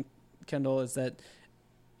saying, Kendall, is that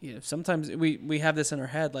sometimes we have this in our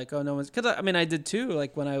head, like, oh, no one's, because I did too,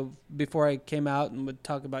 like before I came out and would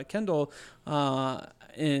talk about Kendall,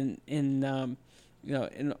 in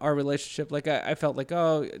our relationship, like I felt like,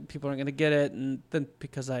 oh, people aren't gonna get it, and then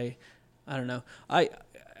because I don't know, I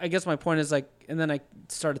guess my point is like, and then I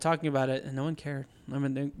started talking about it, and no one cared. I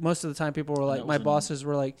mean, most of the time, people were like, my bosses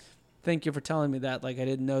were like, "Thank you for telling me that." Like, I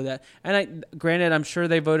didn't know that. And granted, I'm sure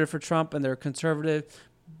they voted for Trump and they're conservative,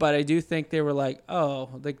 but I do think they were like, "Oh,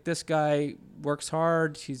 like this guy works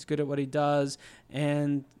hard. He's good at what he does."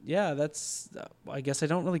 And yeah, that's. I guess I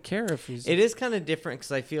don't really care if he's. It is kind of different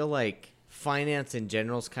because I feel like finance in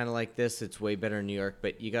general is kind of like this. It's way better in New York,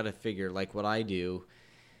 but you got to figure like what I do.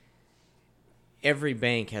 Every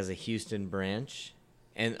bank has a Houston branch,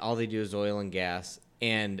 and all they do is oil and gas.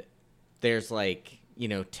 And there's like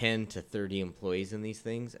 10 to 30 employees in these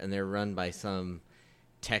things, and they're run by some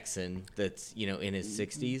Texan that's in his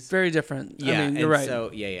 60s. Very different. Yeah, I mean, you're right. So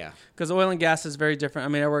yeah. Because oil and gas is very different. I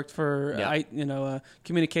mean, I worked for Yeah.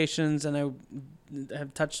 communications, and I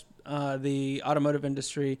have touched the automotive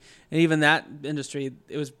industry, and even that industry,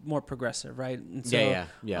 it was more progressive, right? And so,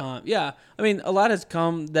 Yeah. I mean, a lot has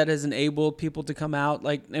come that has enabled people to come out.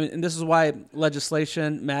 Like, and this is why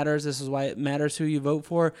legislation matters. This is why it matters who you vote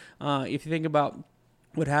for. If you think about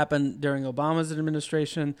what happened during Obama's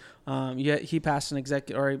administration, he passed an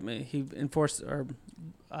executive, or he enforced or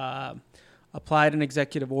applied an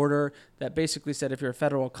executive order that basically said if you're a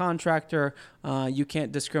federal contractor, you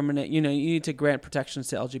can't discriminate. You need to grant protections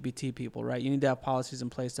to LGBT people, right? You need to have policies in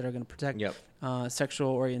place that are going to protect sexual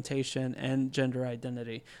orientation and gender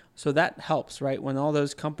identity. So that helps, right? When all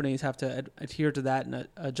those companies have to adhere to that and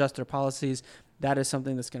adjust their policies, that is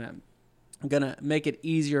something that's going to make it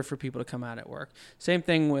easier for people to come out at work. Same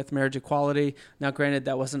thing with marriage equality. Now, granted,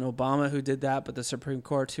 that wasn't Obama who did that, but the Supreme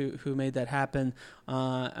Court who made that happen.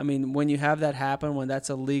 I mean, when you have that happen, when that's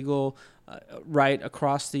a legal right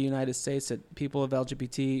across the United States, that people of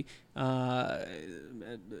LGBT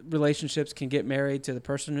relationships can get married to the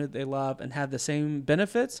person who they love and have the same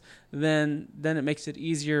benefits, then it makes it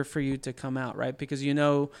easier for you to come out, right? Because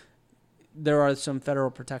there are some federal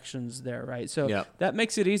protections there, right? So that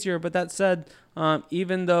makes it easier. But that said,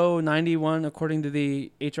 even though 91, according to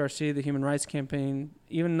the HRC, the Human Rights Campaign,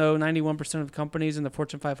 even though 91% of companies in the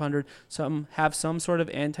Fortune 500 have some sort of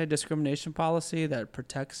anti-discrimination policy that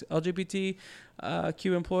protects LGBTQ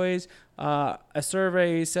employees, a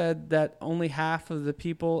survey said that only half of the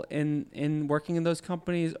people in working in those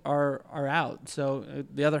companies are out. So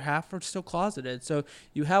the other half are still closeted. So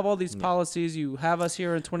you have all these policies. You have us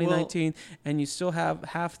here in 2019, and you still have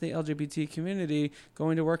half the LGBT community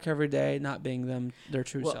going to work every day, not being their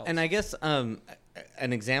true selves. And I guess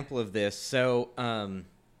an example of this. So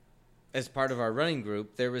as part of our running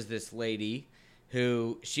group, there was this lady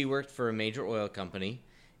who she worked for a major oil company,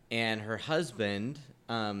 and her husband,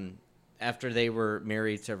 after they were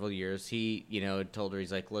married several years, he had told her,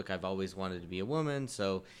 he's like, look, I've always wanted to be a woman.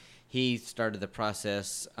 So he started the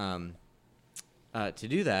process to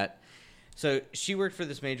do that. So she worked for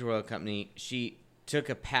this major oil company. She took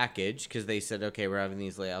a package because they said, okay, we're having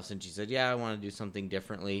these layoffs. And she said, yeah, I want to do something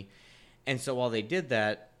differently. And so while they did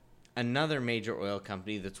that, another major oil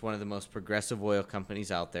company that's one of the most progressive oil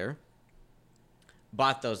companies out there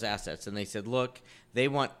bought those assets. And they said, look, they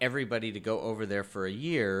want everybody to go over there for a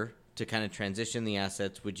year to kind of transition the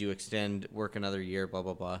assets. Would you extend work another year, blah,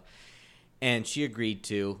 blah, blah. And she agreed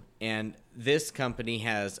to. And this company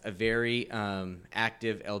has a very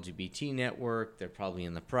active LGBT network. They're probably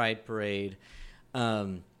in the Pride Parade.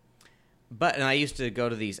 And I used to go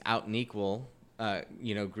to these Out and Equal,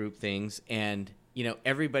 group things. And,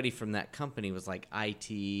 everybody from that company was like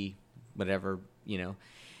IT, whatever,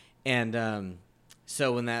 And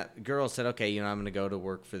so when that girl said, okay, I'm going to go to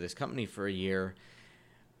work for this company for a year,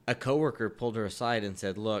 a coworker pulled her aside and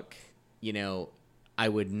said, look, I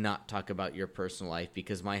would not talk about your personal life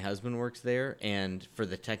because my husband works there, and for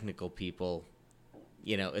the technical people,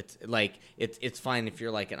 it's like it's fine if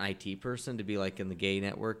you're like an IT person to be like in the gay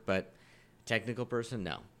network, but technical person,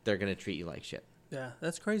 no, they're gonna treat you like shit. Yeah,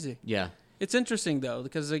 that's crazy. Yeah. It's interesting though,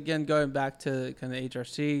 because again, going back to kind of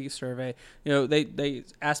HRC survey, they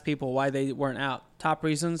asked people why they weren't out. Top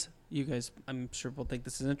reasons. You guys, I'm sure will think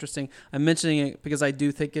this is interesting. I'm mentioning it because I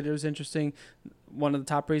do think it is interesting. One of the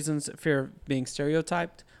top reasons, fear of being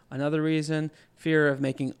stereotyped. Another reason, fear of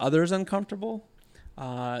making others uncomfortable.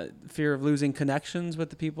 Fear of losing connections with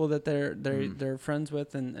the people that they're friends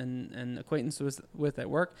with and acquaintances with at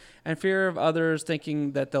work, and fear of others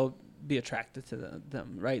thinking that they'll be attracted to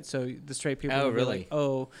them, right? So the straight people will be like,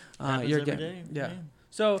 you're gay. Yeah.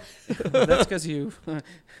 So that's because you.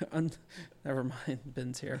 Never mind,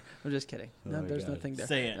 Ben's here. I'm just kidding. Oh No, there's nothing there.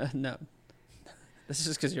 Say it. No, this is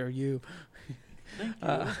just because you're you. Thank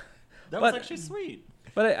you. That was actually sweet.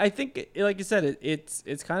 But I think, like you said,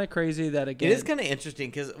 it's kind of crazy that again. It is kind of interesting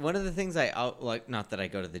because one of the things like, not that I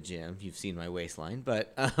go to the gym, you've seen my waistline,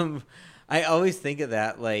 but I always think of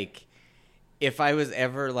that, like, if I was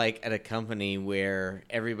ever like at a company where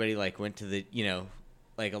everybody like went to the,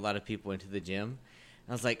 like a lot of people went to the gym,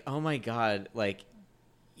 I was like, oh my God, like,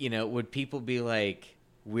 would people be like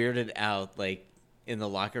weirded out like in the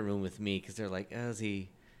locker room with me because they're like, oh, is he?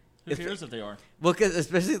 Who cares if they are? Well, because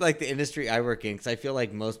especially like the industry I work in, because I feel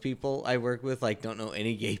like most people I work with like don't know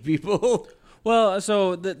any gay people. Well,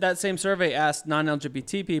 so that same survey asked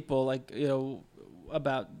non-LGBT people, like,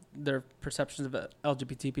 about their perceptions of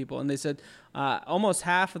LGBT people, and they said almost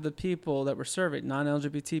half of the people that were surveyed,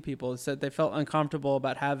 non-LGBT people, said they felt uncomfortable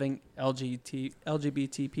about having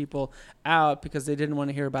LGBT people out because they didn't want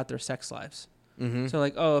to hear about their sex lives. Mm-hmm. So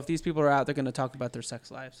like, if these people are out, they're going to talk about their sex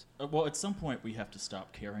lives. Well, at some point, we have to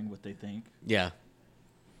stop caring what they think. Yeah.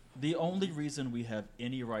 The only reason we have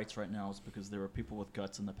any rights right now is because there were people with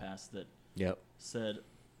guts in the past that said,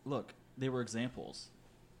 look, they were examples.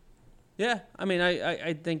 Yeah, I mean,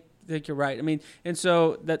 I think you're right. I mean, and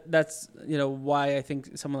so that's why I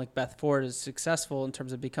think someone like Beth Ford is successful in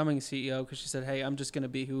terms of becoming CEO, because she said, hey, I'm just going to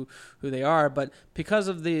be who they are. But because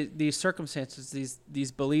of these circumstances,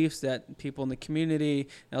 these beliefs that people in the community,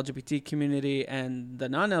 LGBT community, and the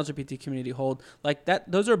non-LGBT community hold, like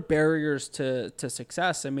that, those are barriers to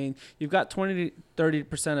success. I mean, you've got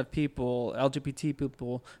 20-30% of people, LGBT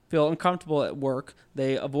people, feel uncomfortable at work.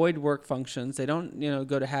 They avoid work functions. They don't,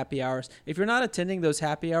 go to happy hours. If you're not attending those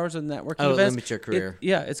happy hours and networking events, limit your career.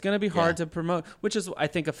 It's going to be hard to promote, which is, I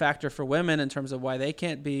think, a factor for women in terms of why they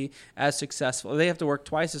can't be as successful. They have to work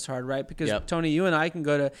twice as hard, right? Because Tony, you and I can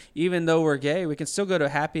go to, even though we're gay, we can still go to a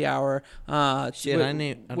happy hour. I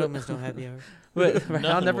don't miss no happy hour.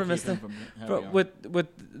 I'll never miss them. But with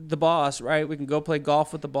the boss, right? We can go play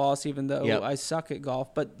golf with the boss, even though I suck at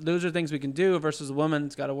golf. But those are things we can do versus a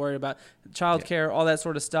woman's got to worry about childcare, all that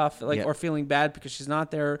sort of stuff, or feeling bad because she's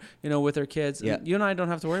not there, with her kids. And you and I don't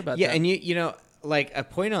have to worry about that. Yeah, and you like a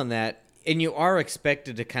point on that, and you are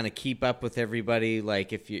expected to kind of keep up with everybody,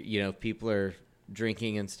 like if if people are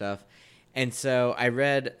drinking and stuff. And so I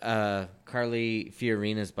read Carly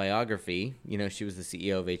Fiorina's biography. She was the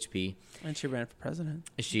CEO of HP. And she ran for president.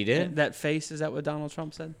 She did? And that face, is that what Donald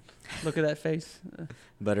Trump said? Look at that face.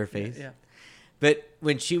 Butterface. Yeah. But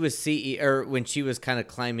when she was CEO, or when she was kind of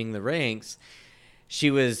climbing the ranks,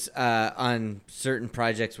 she was on certain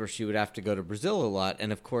projects where she would have to go to Brazil a lot.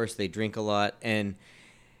 And, of course, they drink a lot. And,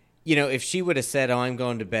 if she would have said, I'm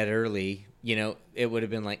going to bed early, it would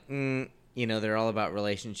have been like, they're all about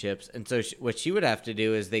relationships. And so what she would have to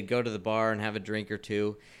do is they'd go to the bar and have a drink or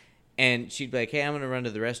two. And she'd be like, hey, I'm going to run to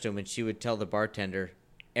the restroom. And she would tell the bartender,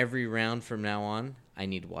 every round from now on, I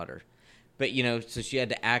need water. But, so she had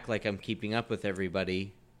to act like I'm keeping up with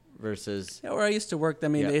everybody versus... Yeah, where I used to work,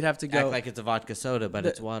 they'd have to go... Act like it's a vodka soda, but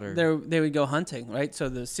it's water. They would go hunting, right? So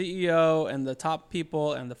the CEO and the top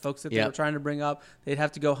people and the folks that they were trying to bring up, they'd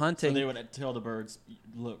have to go hunting. So they would tell the birds,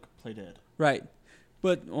 look, play dead. Right.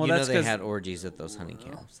 But that's they had orgies at those hunting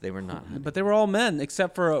camps. They were not hunting. But they were all men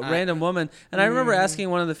except for a random woman. And I remember asking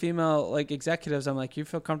one of the female executives, I'm like, you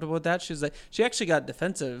feel comfortable with that? She's like, she actually got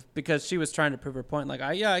defensive because she was trying to prove her point. Like,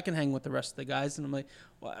 I can hang with the rest of the guys. And I'm like,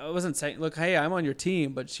 well, I wasn't saying, look, hey, I'm on your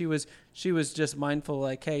team. But she was just mindful,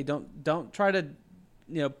 like, hey, don't try to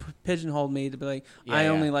pigeonhole me to be like, I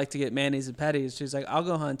only like to get manis and petties. She's like, I'll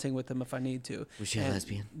go hunting with them if I need to. Was she a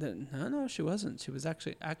lesbian? No, she wasn't. She was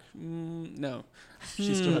actually, no.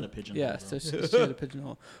 She still had a pigeonhole. Yeah, so she had a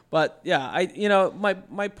pigeonhole. But yeah,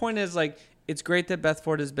 my point is, like, it's great that Beth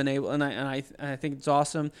Ford has been able, and I think it's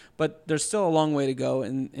awesome, but there's still a long way to go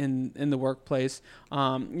in the workplace. The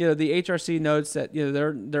HRC notes that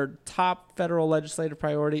their top federal legislative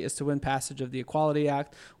priority is to win passage of the Equality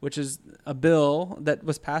Act, which is a bill that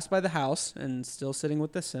was passed by the House and still sitting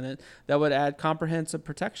with the Senate that would add comprehensive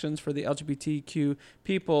protections for the LGBTQ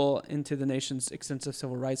people into the nation's extensive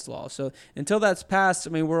civil rights law. So until that's passed, I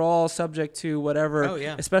mean, we're all subject to whatever,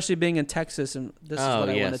 especially being in Texas. And this is what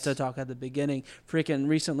I wanted to talk at the beginning. Freaking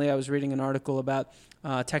recently, I was reading an article about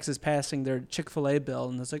Texas passing their Chick-fil-A bill,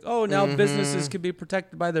 and it's like, oh, now businesses can be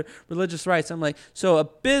protected by their religious rights. I'm like, so a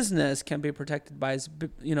business can be protected by its,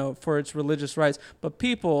 for its religious rights, but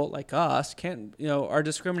people like us can't, are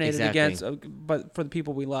discriminated against, but for the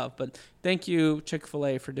people we love. But thank you,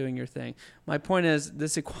 Chick-fil-A, for doing your thing. My point is,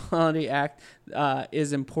 this Equality Act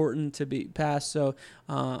is important to be passed. So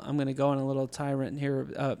I'm going to go on a little tyrant here.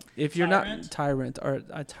 If you're not tyrant or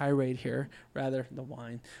a tirade here, rather the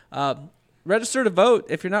wine. Register to vote.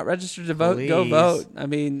 If you're not registered to vote, go vote. I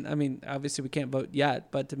mean, obviously we can't vote yet,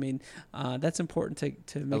 but I mean, that's important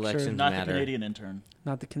to make Elections sure. Not matter. the Canadian intern.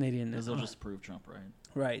 Not the Canadian. Because they'll just prove Trump right.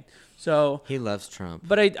 Right. So he loves Trump.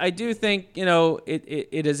 But I do think,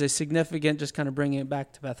 it is a significant, just kind of bringing it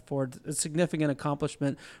back to Beth Ford, a significant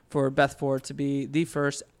accomplishment for Beth Ford to be the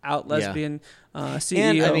first out lesbian CEO.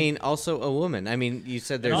 And, I mean, also a woman. I mean, you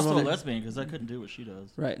said there's... And also a lesbian, because I couldn't do what she does.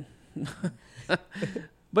 Right.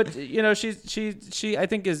 But she I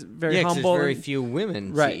think is very humble. Yeah, there's very few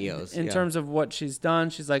women CEOs. In terms of what she's done,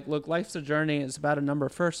 she's like, look, life's a journey. It's about a number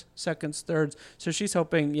of firsts, seconds, thirds. So she's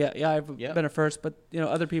hoping, I've been a first, but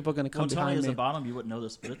other people are going to come behind me. Tony is the bottom. You wouldn't know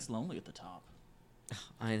this, but it's lonely at the top.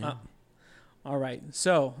 I know. All right.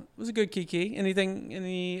 So it was a good Kiki. Anything?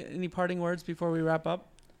 Any parting words before we wrap up?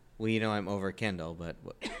 Well, I'm over Kendall, but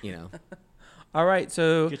All right,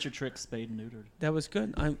 so get your tricks spayed and neutered. That was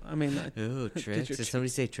good. I mean, ooh, tricks. Did somebody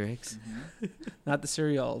say tricks? Mm-hmm. Not the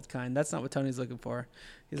cereal kind. That's not what Tony's looking for.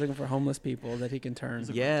 He's looking for homeless people that he can turn.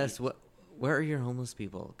 Yes. Where are your homeless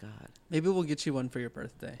people? God. Maybe we'll get you one for your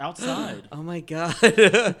birthday. Outside. Oh my God!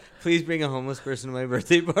 Please bring a homeless person to my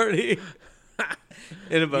birthday party.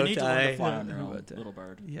 In a bow tie. You need to learn to fly on your own, little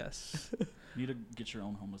bird. Yes. You need to get your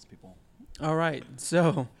own homeless people. All right.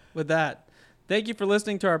 So with that, thank you for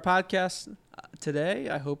listening to our podcast today.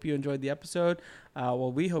 I hope you enjoyed the episode.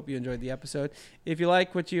 We hope you enjoyed the episode. If you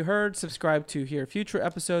like what you heard, subscribe to hear future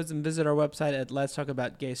episodes and visit our website at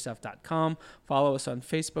letstalkaboutgaystuff.com. Follow us on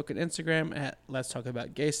Facebook and Instagram at Let's Talk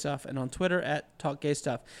About Gay Stuff and on Twitter at Talk Gay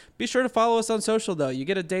Stuff. Be sure to follow us on social, though. You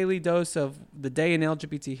get a daily dose of the day in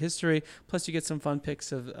LGBT history, plus you get some fun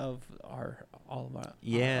pics of all of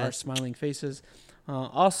our smiling faces.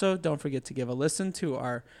 Also, don't forget to give a listen to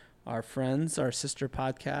our friends, our sister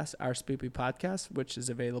podcast, Our Spoopy Podcast, which is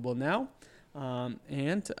available now. I'll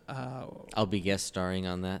be guest starring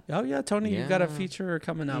on that. Oh yeah, Tony, you've got a feature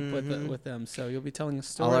coming up with them, so you'll be telling a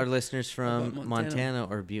story. All our listeners from Montana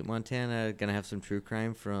or Butte, Montana, gonna have some true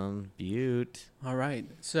crime from Butte. All right,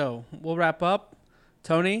 so we'll wrap up.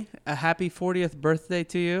 Tony, a happy 40th birthday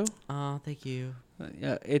to you. Oh, thank you.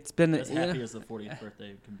 It's been as happy as the 40th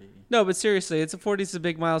birthday can be. No, but seriously, it's a 40th is a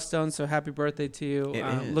big milestone, so happy birthday to you.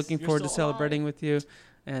 Looking forward to celebrating with you.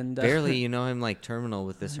 And barely, I'm like terminal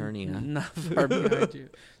with this hernia. Not far behind you.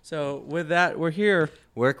 So with that, we're here.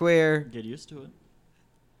 Work where? Get used to it.